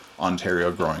known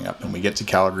Ontario growing up, and we get to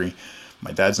Calgary.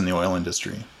 My dad's in the oil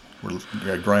industry.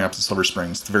 We're growing up in Silver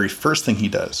Springs. The very first thing he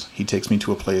does, he takes me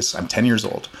to a place, I'm 10 years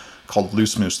old, called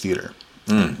Loose Moose Theater.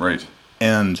 Right.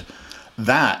 And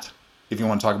that, if you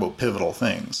want to talk about pivotal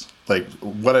things, like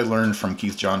what I learned from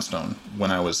Keith Johnstone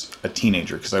when I was a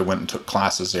teenager, because I went and took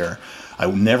classes there. I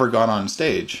never got on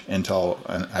stage until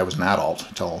I was an adult,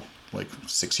 until like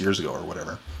 6 years ago or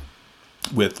whatever,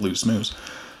 with Loose Moose.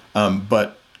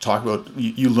 But talk about,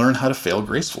 you learn how to fail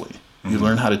gracefully. You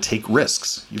learn how to take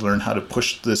risks. You learn how to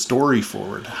push the story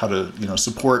forward, how to,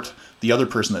 support the other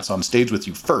person that's on stage with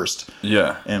you first.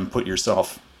 Yeah. And put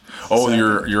yourself. Oh,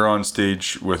 you're on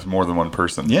stage with more than one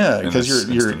person. Yeah, because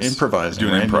you're improvising.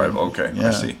 Doing improv. Okay, yeah.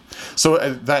 I see. So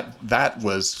that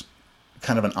was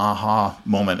kind of an aha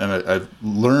moment, and I've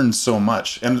learned so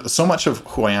much, and so much of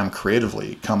who I am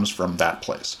creatively comes from that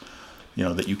place.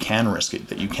 That you can risk it,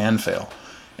 that you can fail.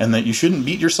 And that you shouldn't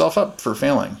beat yourself up for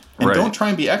failing. And don't try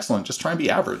and be excellent. Just try and be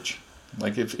average.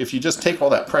 Like if you just take all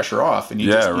that pressure off and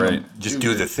you just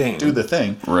do the thing. Do the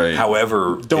thing. Right.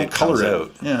 However, don't color it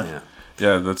out. Yeah.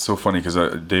 Yeah, that's so funny because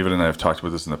David and I have talked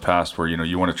about this in the past where,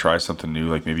 you want to try something new,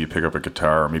 like maybe you pick up a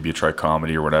guitar or maybe you try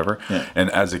comedy or whatever. Yeah.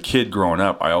 And as a kid growing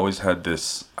up, I always had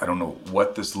this, I don't know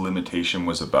what this limitation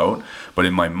was about, but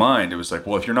in my mind, it was like,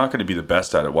 well, if you're not going to be the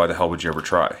best at it, why the hell would you ever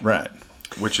try? Right.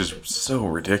 Which is so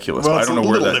ridiculous. Well, I don't know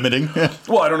where that limiting.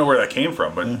 Well, I don't know where that came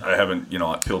from, but I haven't,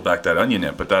 peeled back that onion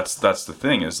yet. But that's the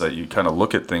thing is that you kind of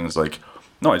look at things like,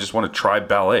 no, I just want to try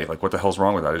ballet. Like, what the hell's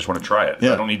wrong with that? I just want to try it.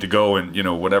 Yeah. I don't need to go and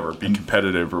whatever, be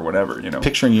competitive or whatever.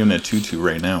 Picturing you in a tutu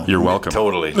right now. You're welcome.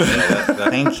 Totally.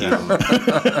 Thank you.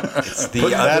 It's the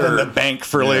Put that in the bank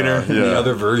for later. Yeah. The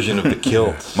other version of the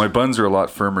kilt. My buns are a lot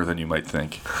firmer than you might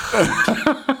think.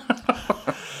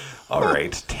 All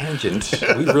right, tangent.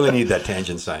 We really need that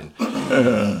tangent sign.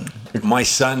 My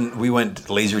son, we went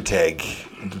laser tag,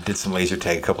 did some laser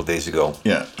tag a couple of days ago.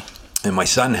 Yeah. And my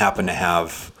son happened to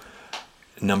have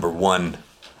number one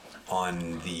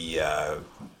on the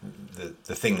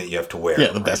thing that you have to wear.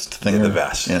 Yeah, the vest thing. Yeah, the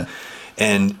vest. Yeah.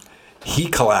 And he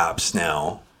collapsed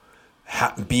now,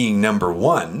 being number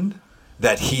one,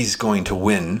 that he's going to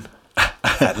win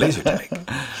at laser tag.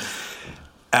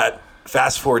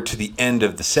 Fast forward to the end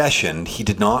of the session, he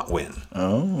did not win.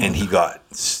 Oh. And he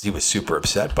was super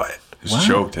upset by it. He was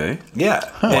choked, eh? Yeah.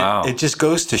 Wow. It just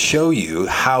goes to show you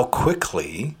how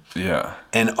quickly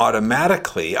and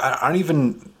automatically, I don't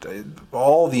even,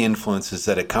 all the influences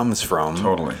that it comes from.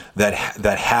 Totally. That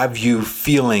have you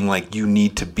feeling like you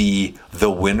need to be the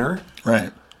winner.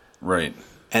 Right. Right.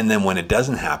 And then when it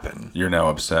doesn't happen. You're now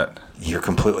upset. You're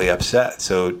completely upset.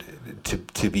 So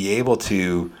to be able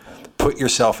to put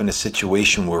yourself in a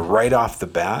situation where right off the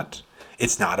bat,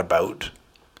 it's not about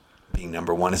being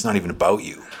number one. It's not even about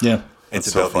you. Yeah.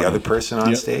 It's about the other person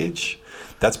on stage.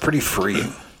 That's pretty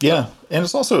freeing. Yeah. And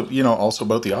it's also, also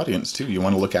about the audience too. You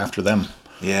want to look after them.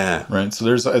 Yeah. Right. So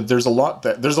there's a lot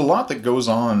that goes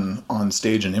on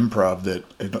stage and improv that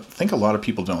I think a lot of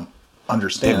people don't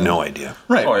understand. They have no idea.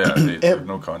 Right. Oh yeah. They have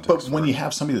no context. But when you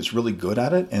have somebody that's really good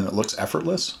at it and it looks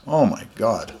effortless, oh my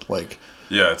God. Like,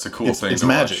 yeah, it's a cool thing. It's to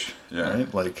magic. Watch. Yeah.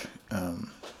 Right? Like,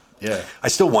 yeah. I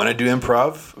still want to do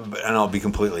improv, and I'll be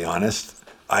completely honest.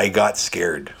 I got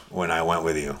scared when I went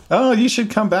with you. Oh, you should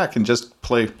come back and just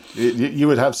play. You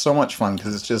would have so much fun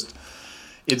because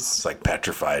it's like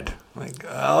petrified. Like,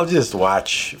 I'll just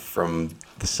watch from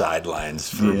the sidelines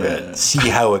for a bit, see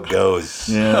how it goes.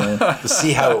 Yeah.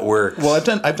 See how it works. Well,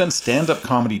 I've done stand-up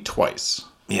comedy twice.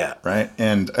 Yeah. Right.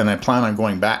 And I plan on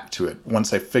going back to it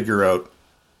once I figure out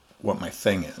what my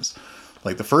thing is.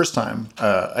 Like the first time,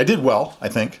 I did well, I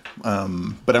think,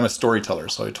 but I'm a storyteller,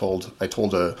 so I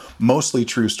told a mostly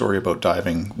true story about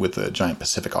diving with a giant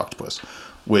Pacific octopus,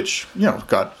 which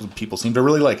people seemed to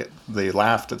really like it. They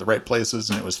laughed at the right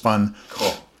places, and it was fun.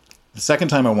 Cool. The second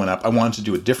time I went up, I wanted to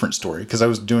do a different story because I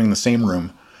was doing the same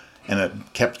room, and I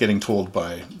kept getting told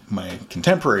by my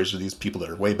contemporaries, or these people that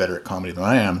are way better at comedy than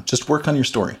I am, just work on your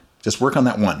story, just work on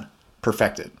that one,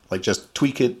 perfect it, like just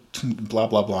tweak it, blah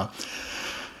blah blah.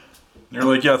 You're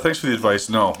like, yeah, thanks for the advice.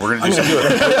 No, we're going to do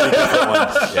something.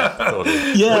 Yeah,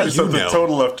 totally. Yeah, something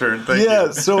total left turn. Thank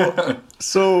you.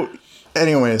 So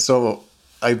anyway, so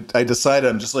I decided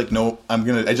I'm just like, no,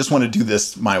 I just want to do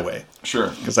this my way. Sure.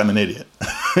 Because I'm an idiot.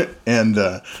 And,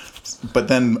 but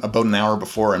then about an hour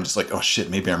before, I'm just like, oh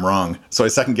shit, maybe I'm wrong. So I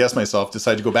second guessed myself,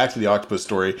 decided to go back to the octopus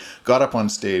story, got up on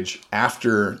stage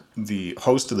after the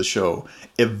host of the show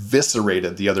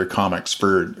eviscerated the other comics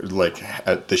for like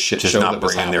the shit just show not that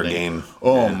was bringing happening. their game.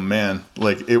 Oh man.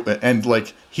 Like and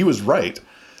like he was right,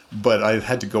 but I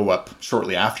had to go up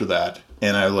shortly after that.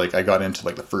 And I got into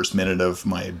like the first minute of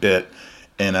my bit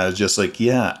and I was just like,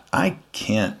 yeah, I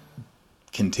can't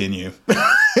continue.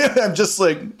 I'm just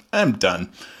like, I'm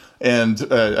done.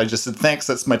 And I just said, thanks,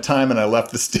 that's my time. And I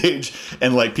left the stage.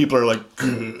 And like people are like,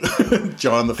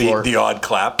 jaw on the floor. The odd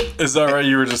clap. Is that right?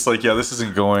 You were just like, yeah, this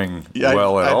isn't going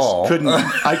well at all.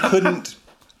 I couldn't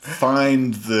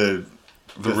find the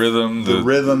rhythm,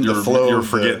 the flow. You were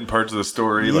forgetting parts of the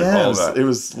story, like all that. It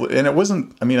was, and it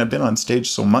wasn't, I mean, I've been on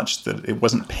stage so much that it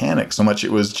wasn't panic so much.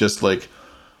 It was just like,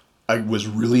 I was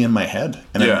really in my head.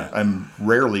 And I'm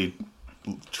rarely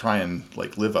try and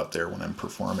like live up there when I'm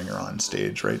performing or on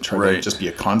stage, right? Try to just be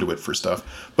a conduit for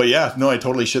stuff. But yeah, no, I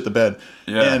totally shit the bed.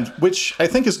 Yeah. And which I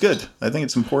think is good. I think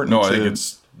it's important. No, I think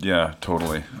it's, yeah,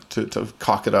 totally. To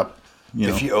cock it up.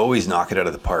 If you always knock it out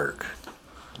of the park,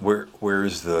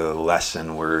 where's the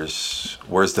lesson? Where's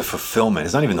the fulfillment?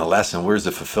 It's not even the lesson. Where's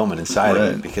the fulfillment inside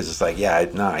of it? Because it's like,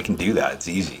 I can do that. It's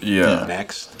easy. Yeah.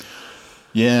 Next.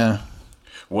 Yeah.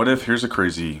 What if, here's a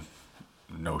crazy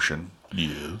notion.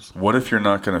 Yes. What if you're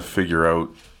not going to figure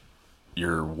out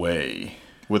your way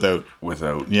without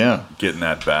getting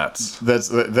at bats? That's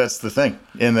the thing,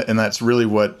 and that's really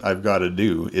what I've got to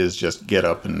do is just get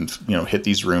up and hit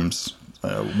these rooms,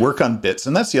 work on bits,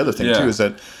 and that's the other thing too is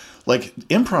that like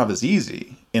improv is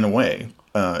easy in a way.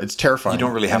 It's terrifying. You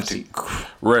don't really have to.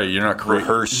 Right, you're not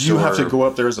rehearse. You have to go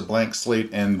up there as a blank slate,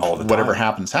 and whatever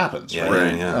happens. Yeah,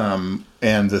 right. Yeah.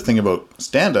 And the thing about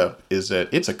stand up is that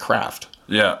it's a craft.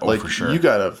 Yeah, like, for sure. You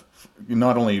gotta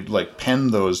not only like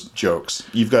pen those jokes,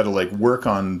 you've got to like work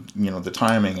on the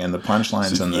timing and the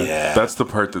punchlines and that's the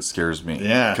part that scares me.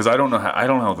 Yeah, because I don't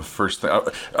know the first thing.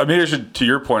 I mean, I should, to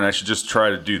your point, I should just try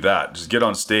to do that. Just get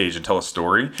on stage and tell a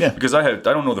story. Yeah, because I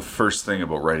don't know the first thing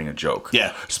about writing a joke.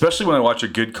 Yeah, especially when I watch a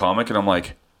good comic and I'm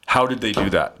like, how did they do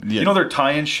that? Yeah. They're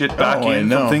tying shit back in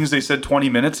from things they said 20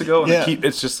 minutes ago, and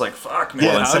it's just like, fuck, man.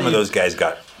 Well, and some of those guys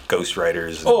got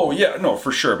ghostwriters. Oh yeah, no,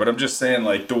 for sure. But I'm just saying,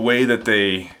 like, the way that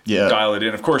they dial it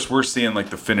in. Of course, we're seeing like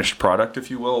the finished product, if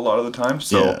you will, a lot of the time.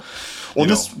 So, well,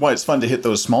 this is why it's fun to hit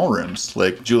those small rooms,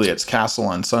 like Juliet's Castle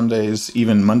on Sundays.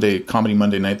 Even Comedy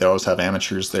Monday night, they always have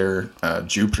amateurs there.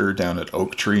 Jupiter down at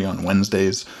Oak Tree on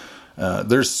Wednesdays.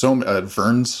 There's so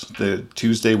Vern's the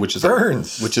Tuesday, which is a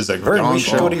gong we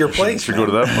should show. go to your place. Should go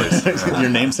to that place. Your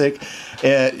namesake.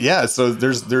 So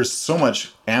there's so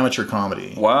much amateur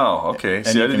comedy. Wow. Okay.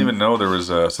 See, I didn't even know there was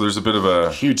so there's a bit of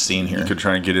a huge scene here. You could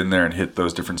try and get in there and hit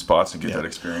those different spots and get that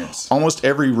experience. Almost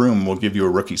every room will give you a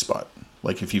rookie spot.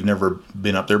 Like if you've never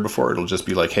been up there before, it'll just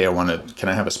be like, hey, can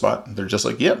I have a spot? They're just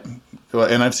like, yep.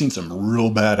 And I've seen some real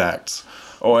bad acts.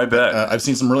 Oh, I bet. I've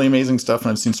seen some really amazing stuff,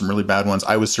 and I've seen some really bad ones.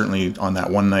 I was certainly on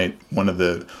that one night,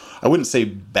 I wouldn't say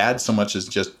bad so much as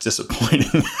just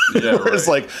disappointing. Yeah, right. It's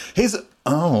like,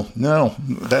 oh, no,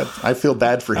 I feel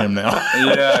bad for him now.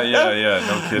 Yeah,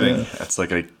 no kidding. That's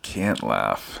like, I can't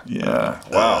laugh. Yeah.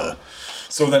 Wow.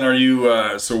 So then are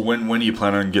you, so when do you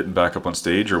plan on getting back up on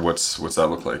stage, or what's that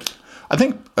look like? I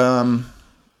think, that's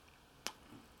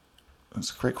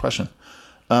a great question.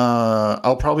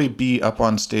 I'll probably be up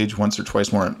on stage once or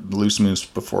twice more at Loose Moose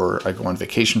before I go on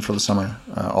vacation for the summer.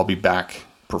 I'll be back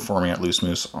performing at Loose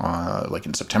Moose like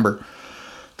in September.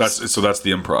 That's the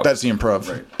improv. That's the improv.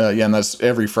 Right. And that's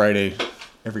every Friday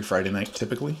night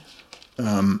typically.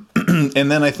 And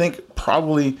then I think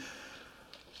probably,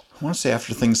 I want to say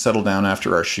after things settle down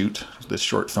after our shoot, this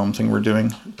short film thing we're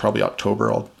doing, probably October,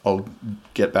 I'll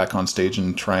get back on stage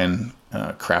and try and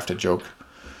craft a joke.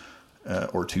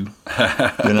 Or two,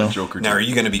 Now, are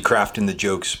you going to be crafting the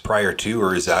jokes prior to,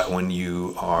 or is that when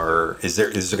you are? Is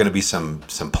there going to be some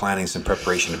planning, some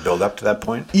preparation to build up to that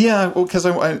point? Yeah, well, because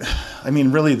I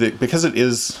mean, really, because it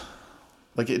is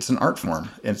like it's an art form.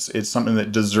 It's something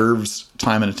that deserves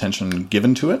time and attention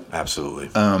given to it.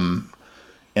 Absolutely. And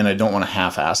I don't want to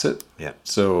half-ass it. Yeah.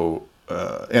 So,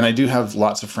 and I do have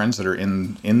lots of friends that are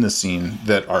in the scene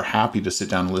that are happy to sit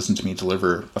down and listen to me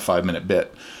deliver a 5-minute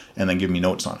bit, and then give me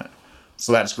notes on it.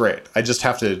 So that's great. I just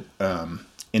have to,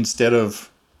 instead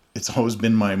of, it's always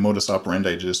been my modus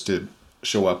operandi just to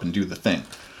show up and do the thing.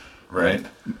 Right.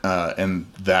 And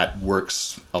that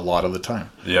works a lot of the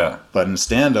time. Yeah. But in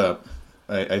stand-up,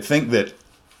 I think that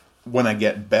when I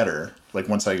get better, like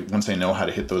once I know how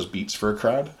to hit those beats for a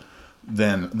crowd,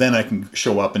 then I can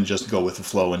show up and just go with the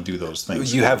flow and do those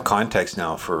things. You have context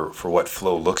now for what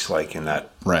flow looks like in that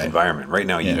Right. environment. Right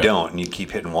now you don't, and you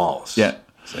keep hitting walls. Yeah.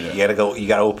 So you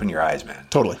gotta open your eyes, man.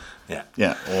 Totally. Yeah.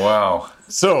 Yeah. Wow.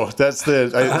 So that's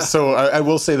I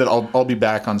will say that I'll be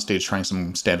back on stage trying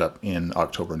some stand up in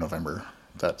October, November.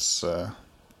 That's a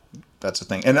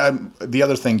thing. And the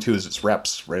other thing too is it's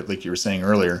reps, right? Like you were saying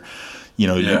earlier,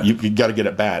 you got to get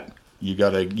at bat. You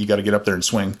got to get up there and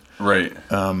swing. Right.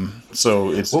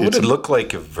 So it's What would it look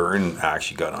like if Vern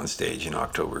actually got on stage in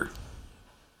October?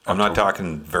 I'm not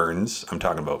talking Verns. I'm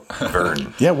talking about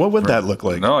Vern. Yeah, what would that look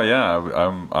like? No, yeah,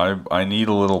 I need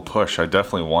a little push. I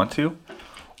definitely want to.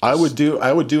 I would do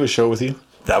a show with you.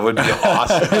 That would be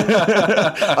awesome.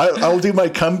 I'll do my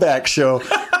comeback show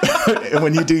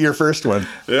when you do your first one.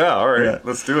 Yeah, all right, Yeah.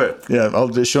 let's do it. Yeah, I'll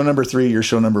do show number 3. Your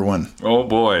show number 1. Oh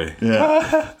boy.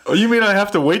 Yeah. Oh, you mean I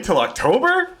have to wait till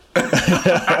October? I'm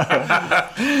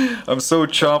so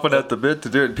chomping at the bit to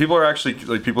do it. People are actually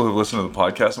like people who've listened to the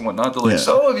podcast and whatnot. They're like,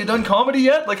 "So, have you done comedy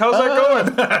yet? Like, how's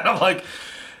that going?" I'm like,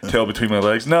 tail between my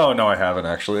legs. No, I haven't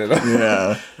actually.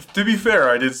 Yeah. To be fair,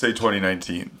 I did say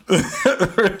 2019.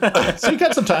 So you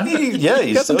got some time. Yeah,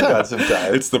 you still got some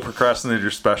time. It's the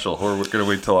procrastinator special. We're going to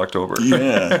wait till October.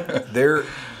 Yeah.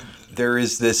 There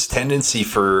is this tendency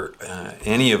for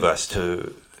any of us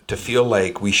to feel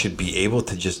like we should be able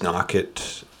to just knock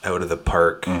it out of the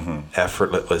park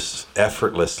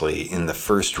effortlessly in the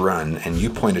first run. And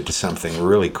you pointed to something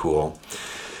really cool,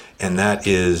 and that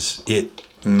is it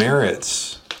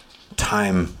merits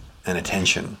time and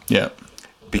attention. Yeah.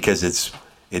 Because it's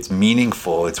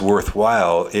meaningful, it's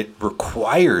worthwhile, it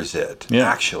requires it. Yeah.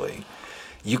 Actually,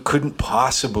 you couldn't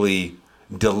possibly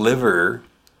deliver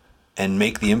and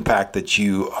make the impact that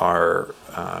you are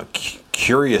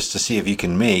curious to see if you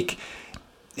can make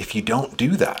if you don't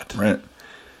do that. Right.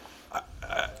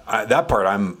 That part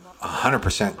I'm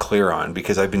 100% clear on,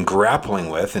 because I've been grappling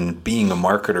with and being a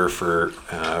marketer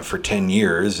for 10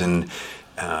 years and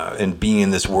being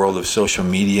in this world of social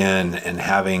media and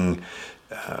having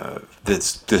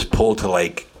this pull to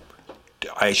like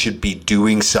I should be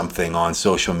doing something on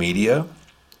social media,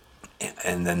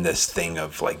 and then this thing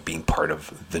of like being part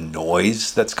of the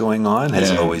noise that's going on has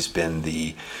always been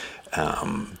the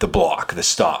block, the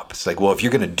stop. It's like, well, if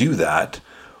you're going to do that,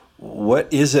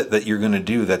 what is it that you're going to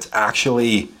do that's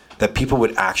actually that people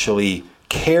would actually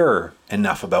care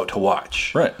enough about to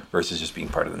watch, right? Versus just being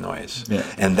part of the noise. Yeah.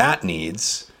 And that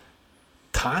needs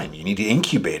time. You need to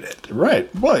incubate it. Right.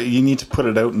 Well, you need to put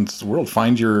it out into the world.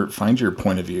 Find your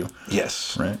point of view.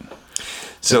 Yes. Right.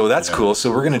 So that's cool.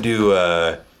 So we're going to do,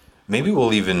 maybe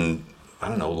we'll even, I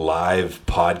don't know, live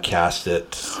podcast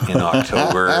it in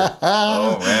October.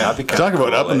 Oh, man. Talk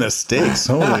about upping the stakes.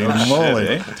 Holy moly.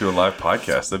 Shit, eh? Do a live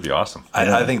podcast. That'd be awesome.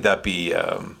 I think that'd be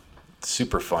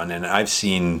super fun. And I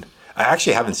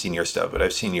actually haven't seen your stuff, but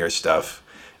I've seen your stuff,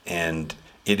 and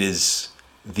it's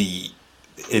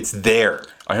there.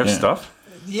 I have stuff?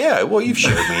 Yeah, well, you've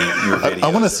showed me your videos.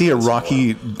 I want to see a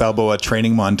Rocky Balboa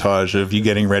training montage of you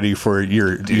getting ready for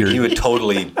your. Dude, he would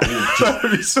totally. Would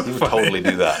totally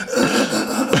do that.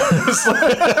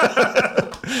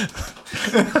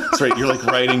 That's right. You're like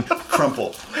writing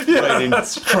crumple. Writing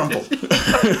crumple.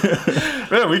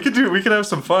 Yeah, we could have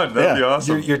some fun. That'd be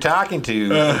awesome. You're talking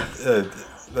to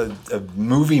a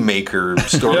movie maker,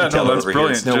 storyteller. That's over brilliant.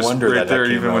 here. It's no Just wonder right there,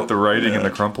 that even came with out. the writing and the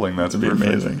crumpling. That's That'd be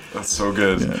perfect. amazing. That's so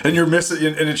good. Yeah. And you're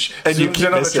missing, and you keep get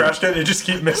on the missing. trash can. You just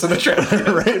keep missing the trash can.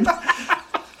 Right.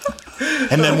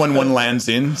 And then when one lands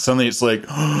in, suddenly it's like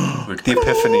The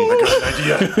epiphany.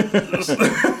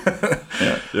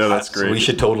 Yeah, that's great. So we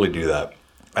should totally do that.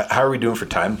 How are we doing for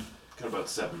time? Got about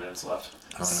 7 minutes left.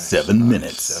 7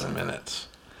 minutes. 7 minutes.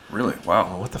 Really?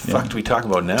 Wow. What the fuck do we talk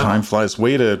about now? Time flies.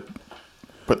 Way to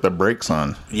put the brakes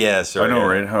on. Yeah, sorry. I know,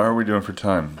 right? How are we doing for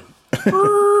time?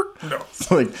 It's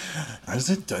like, is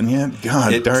it done yet?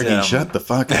 God, Dargie, shut the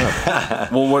fuck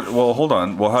up. Well, hold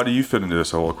on. Well, how do you fit into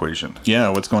this whole equation? Yeah,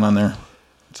 what's going on there?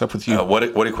 What's up with you?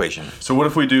 What equation? So what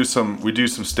if we do some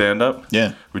stand up?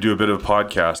 Yeah. We do a bit of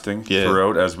podcasting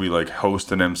throughout as we like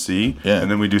host and MC. Yeah. And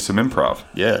then we do some improv.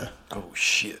 Yeah. Oh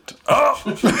shit.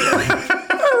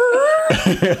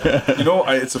 You know,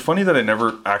 it's funny that I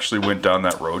never actually went down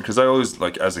that road, because I always,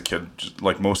 like, as a kid, just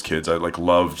like most kids, I like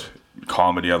loved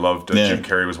comedy. I loved Jim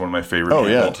Carrey was one of my favorite people.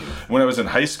 Yeah. When I was in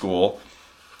high school,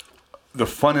 the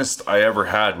funnest I ever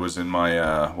had was in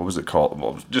my what was it called?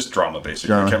 Well, just drama,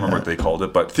 basically. I can't remember what they called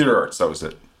it, but theater arts. That was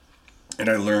it. And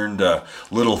I learned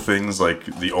little things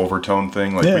like the overtone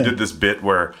thing. Like we did this bit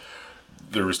where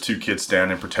there was two kids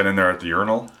standing pretending they're at the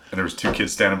urinal, and there was two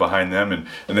kids standing behind them, and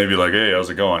they'd be like, "Hey, how's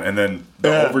it going?" And then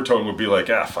the overtone would be like,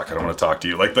 "Fuck, I don't want to talk to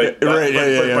you." Like,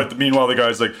 but meanwhile, the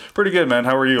guy's like, "Pretty good, man.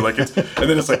 How are you?" Like, and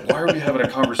then it's like, why are we having a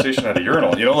conversation at a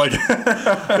urinal? You know, like.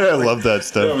 I love that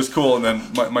stuff. It was cool. And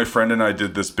then my friend and I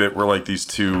did this bit where like these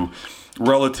two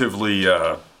relatively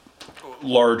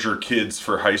larger kids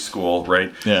for high school,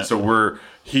 right? Yeah. So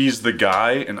he's the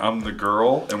guy and I'm the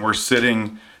girl, and we're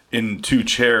sitting in two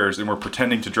chairs and we're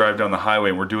pretending to drive down the highway,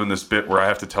 and we're doing this bit where I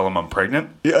have to tell him I'm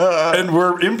pregnant. Yeah. And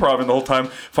we're improvising the whole time.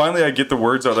 Finally, I get the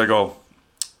words out. I go,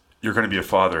 "You're going to be a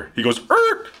father." He goes,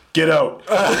 "Get out."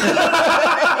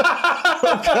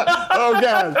 Oh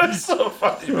God. That's so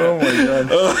funny, man.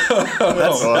 Oh my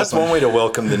God. That's one way to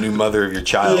welcome the new mother of your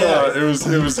child. Yeah, it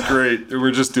was great. We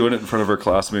were just doing it in front of our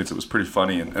classmates. It was pretty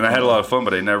funny, and I had a lot of fun.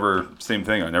 But I never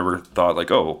thought like,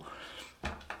 oh,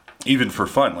 even for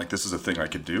fun, like this is a thing I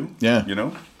could do. Yeah, you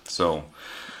know. So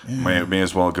may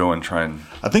as well go and try and.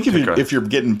 I think if you're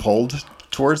getting pulled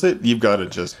towards it, you've got to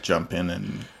just jump in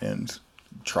and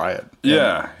try it.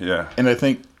 Yeah. And I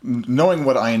think knowing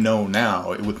what I know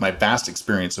now, with my vast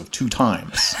experience of 2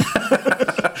 times,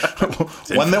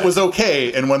 one that was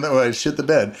okay and one that I shit the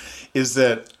bed, is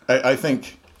that I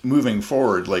think moving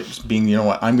forward, like being, you know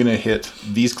what, I'm going to hit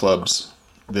these clubs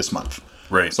this month.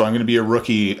 Right. So I'm going to be a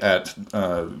rookie at,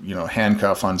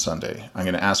 Handcuff on Sunday. I'm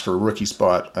going to ask for a rookie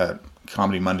spot at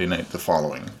Comedy Monday Night the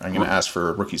following. I'm going to ask for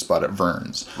a rookie spot at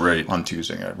Vern's on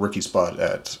Tuesday, a rookie spot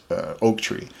at Oak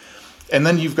Tree. And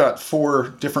then you've got 4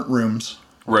 different rooms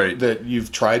that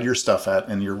you've tried your stuff at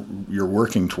and you're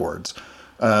working towards.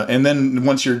 And then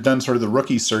once you're done sort of the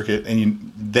rookie circuit,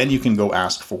 and then you can go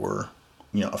ask for,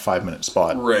 a 5-minute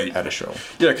spot at a show.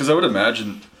 Yeah, because I would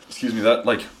imagine, that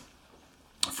like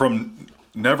from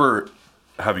never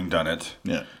having done it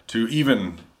to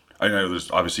even, I know there's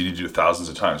obviously you need to do it thousands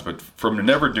of times, but from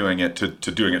never doing it to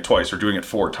doing it twice or doing it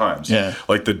 4 times,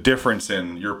 like the difference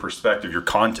in your perspective, your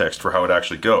context for how it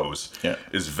actually goes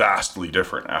is vastly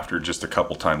different after just a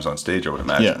couple times on stage, I would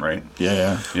imagine, right?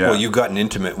 Yeah. Well, you've gotten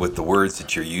intimate with the words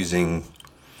that you're using.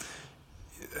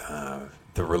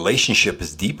 The relationship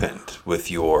is deepened with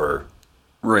your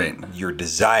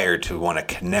desire to want to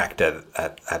connect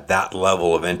at that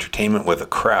level of entertainment with a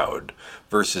crowd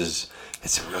versus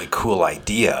it's a really cool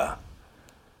idea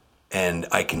and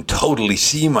I can totally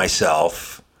see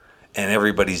myself and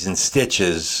everybody's in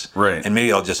stitches. Right. And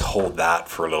maybe I'll just hold that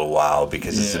for a little while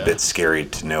because it's a bit scary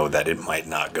to know that it might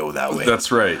not go that way.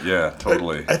 That's right. Yeah,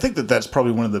 totally. I think that's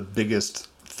probably one of the biggest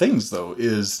things, though,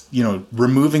 is,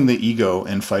 removing the ego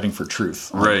and fighting for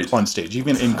truth on stage.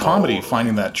 Even in comedy,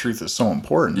 finding that truth is so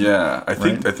important. Yeah, I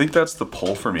think that's the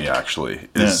pull for me, actually,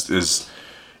 is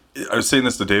I was saying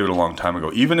this to David a long time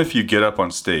ago. Even if you get up on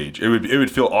stage, it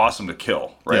would feel awesome to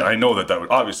kill, right? Yeah. I know that would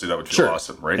feel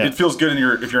awesome, right? Yeah. It feels good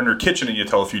if you're in your kitchen and you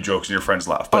tell a few jokes and your friends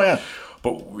laugh. But,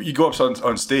 but you go up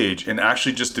on stage and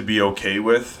actually just to be okay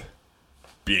with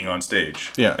being on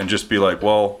stage, and just be like,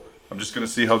 well, I'm just going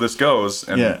to see how this goes,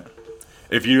 and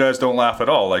if you guys don't laugh at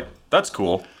all, like, that's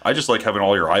cool. I just like having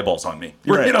all your eyeballs on me.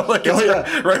 Right. Right? Like,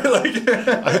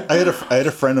 I had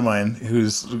a friend of mine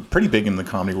who's pretty big in the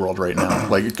comedy world right now,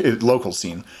 like local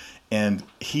scene, and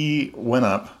he went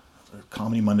up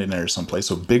Comedy Monday Night or someplace,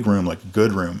 so big room, like a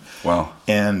good room. Wow.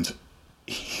 And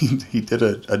he did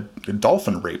a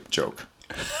dolphin rape joke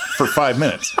for 5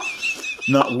 minutes.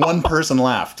 Not one person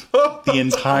laughed the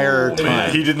entire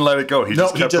time. He didn't let it go. He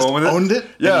just kept going with it. Owned it.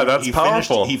 Yeah, that's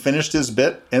powerful. He finished his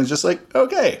bit and was just like,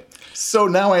 okay, so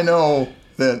now I know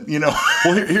that,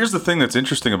 Well, here's the thing that's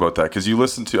interesting about that, because you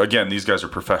listen to, again, these guys are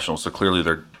professionals, so clearly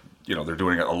they're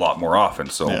doing it a lot more often,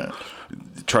 so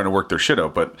trying to work their shit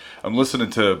out. But I'm listening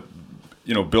to,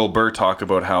 Bill Burr talk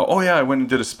about how, I went and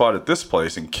did a spot at this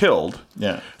place and killed.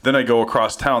 Yeah. Then I go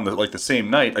across town, the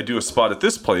same night, I do a spot at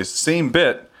this place, same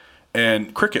bit,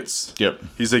 and crickets. Yep.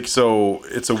 He's like, so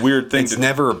it's a weird thing. It's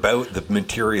never about the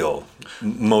material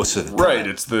most of the time. Right.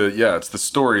 It's the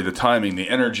story, the timing, the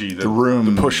energy, the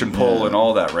room, the push and pull and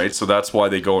all that, right? So that's why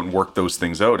they go and work those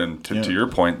things out. And to your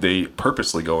point, they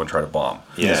purposely go and try to bomb.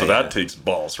 Yeah. So that takes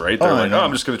balls, right? They're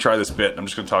I'm just going to try this bit. I'm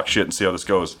just going to talk shit and see how this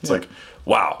goes. It's like,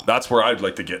 wow, that's where I'd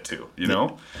like to get to,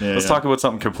 Let's talk about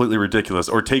something completely ridiculous,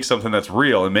 or take something that's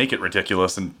real and make it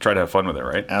ridiculous and try to have fun with it,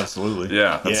 right? Absolutely.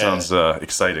 Yeah, that sounds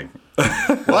exciting.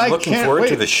 Well, I'm looking forward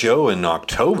to the show in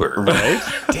October. Right?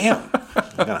 Damn.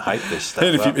 I'm gonna hype this stuff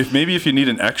up. If you need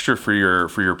an extra for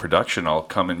your production, I'll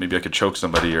come and maybe I could choke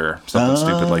somebody or something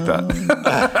stupid like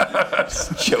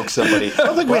that. Choke somebody. I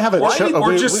don't think we have a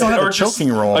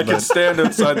choking role. I can stand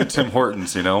outside the Tim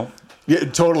Hortons, Yeah,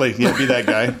 totally. Yeah, be that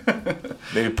guy.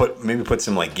 maybe put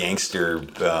some like gangster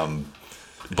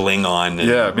bling on. And,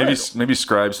 Yeah, maybe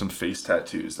scribe some face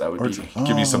tattoos. That would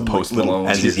give me some Post Malone.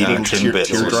 as he's eating Timbits or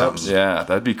teardrops. something. Yeah,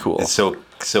 that'd be cool. It's so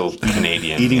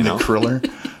Canadian. Eating you the know? cruller.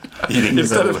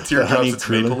 Instead of honey teardrops, it's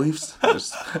cruller. maple leaves.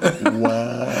 Just,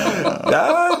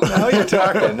 Wow. Now you're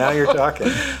talking. Now you're talking.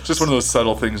 just one of those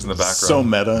subtle things in the background. So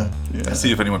meta. Yeah.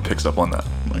 See if anyone picks up on that.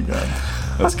 Oh my God.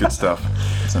 That's good stuff.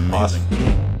 It's amazing.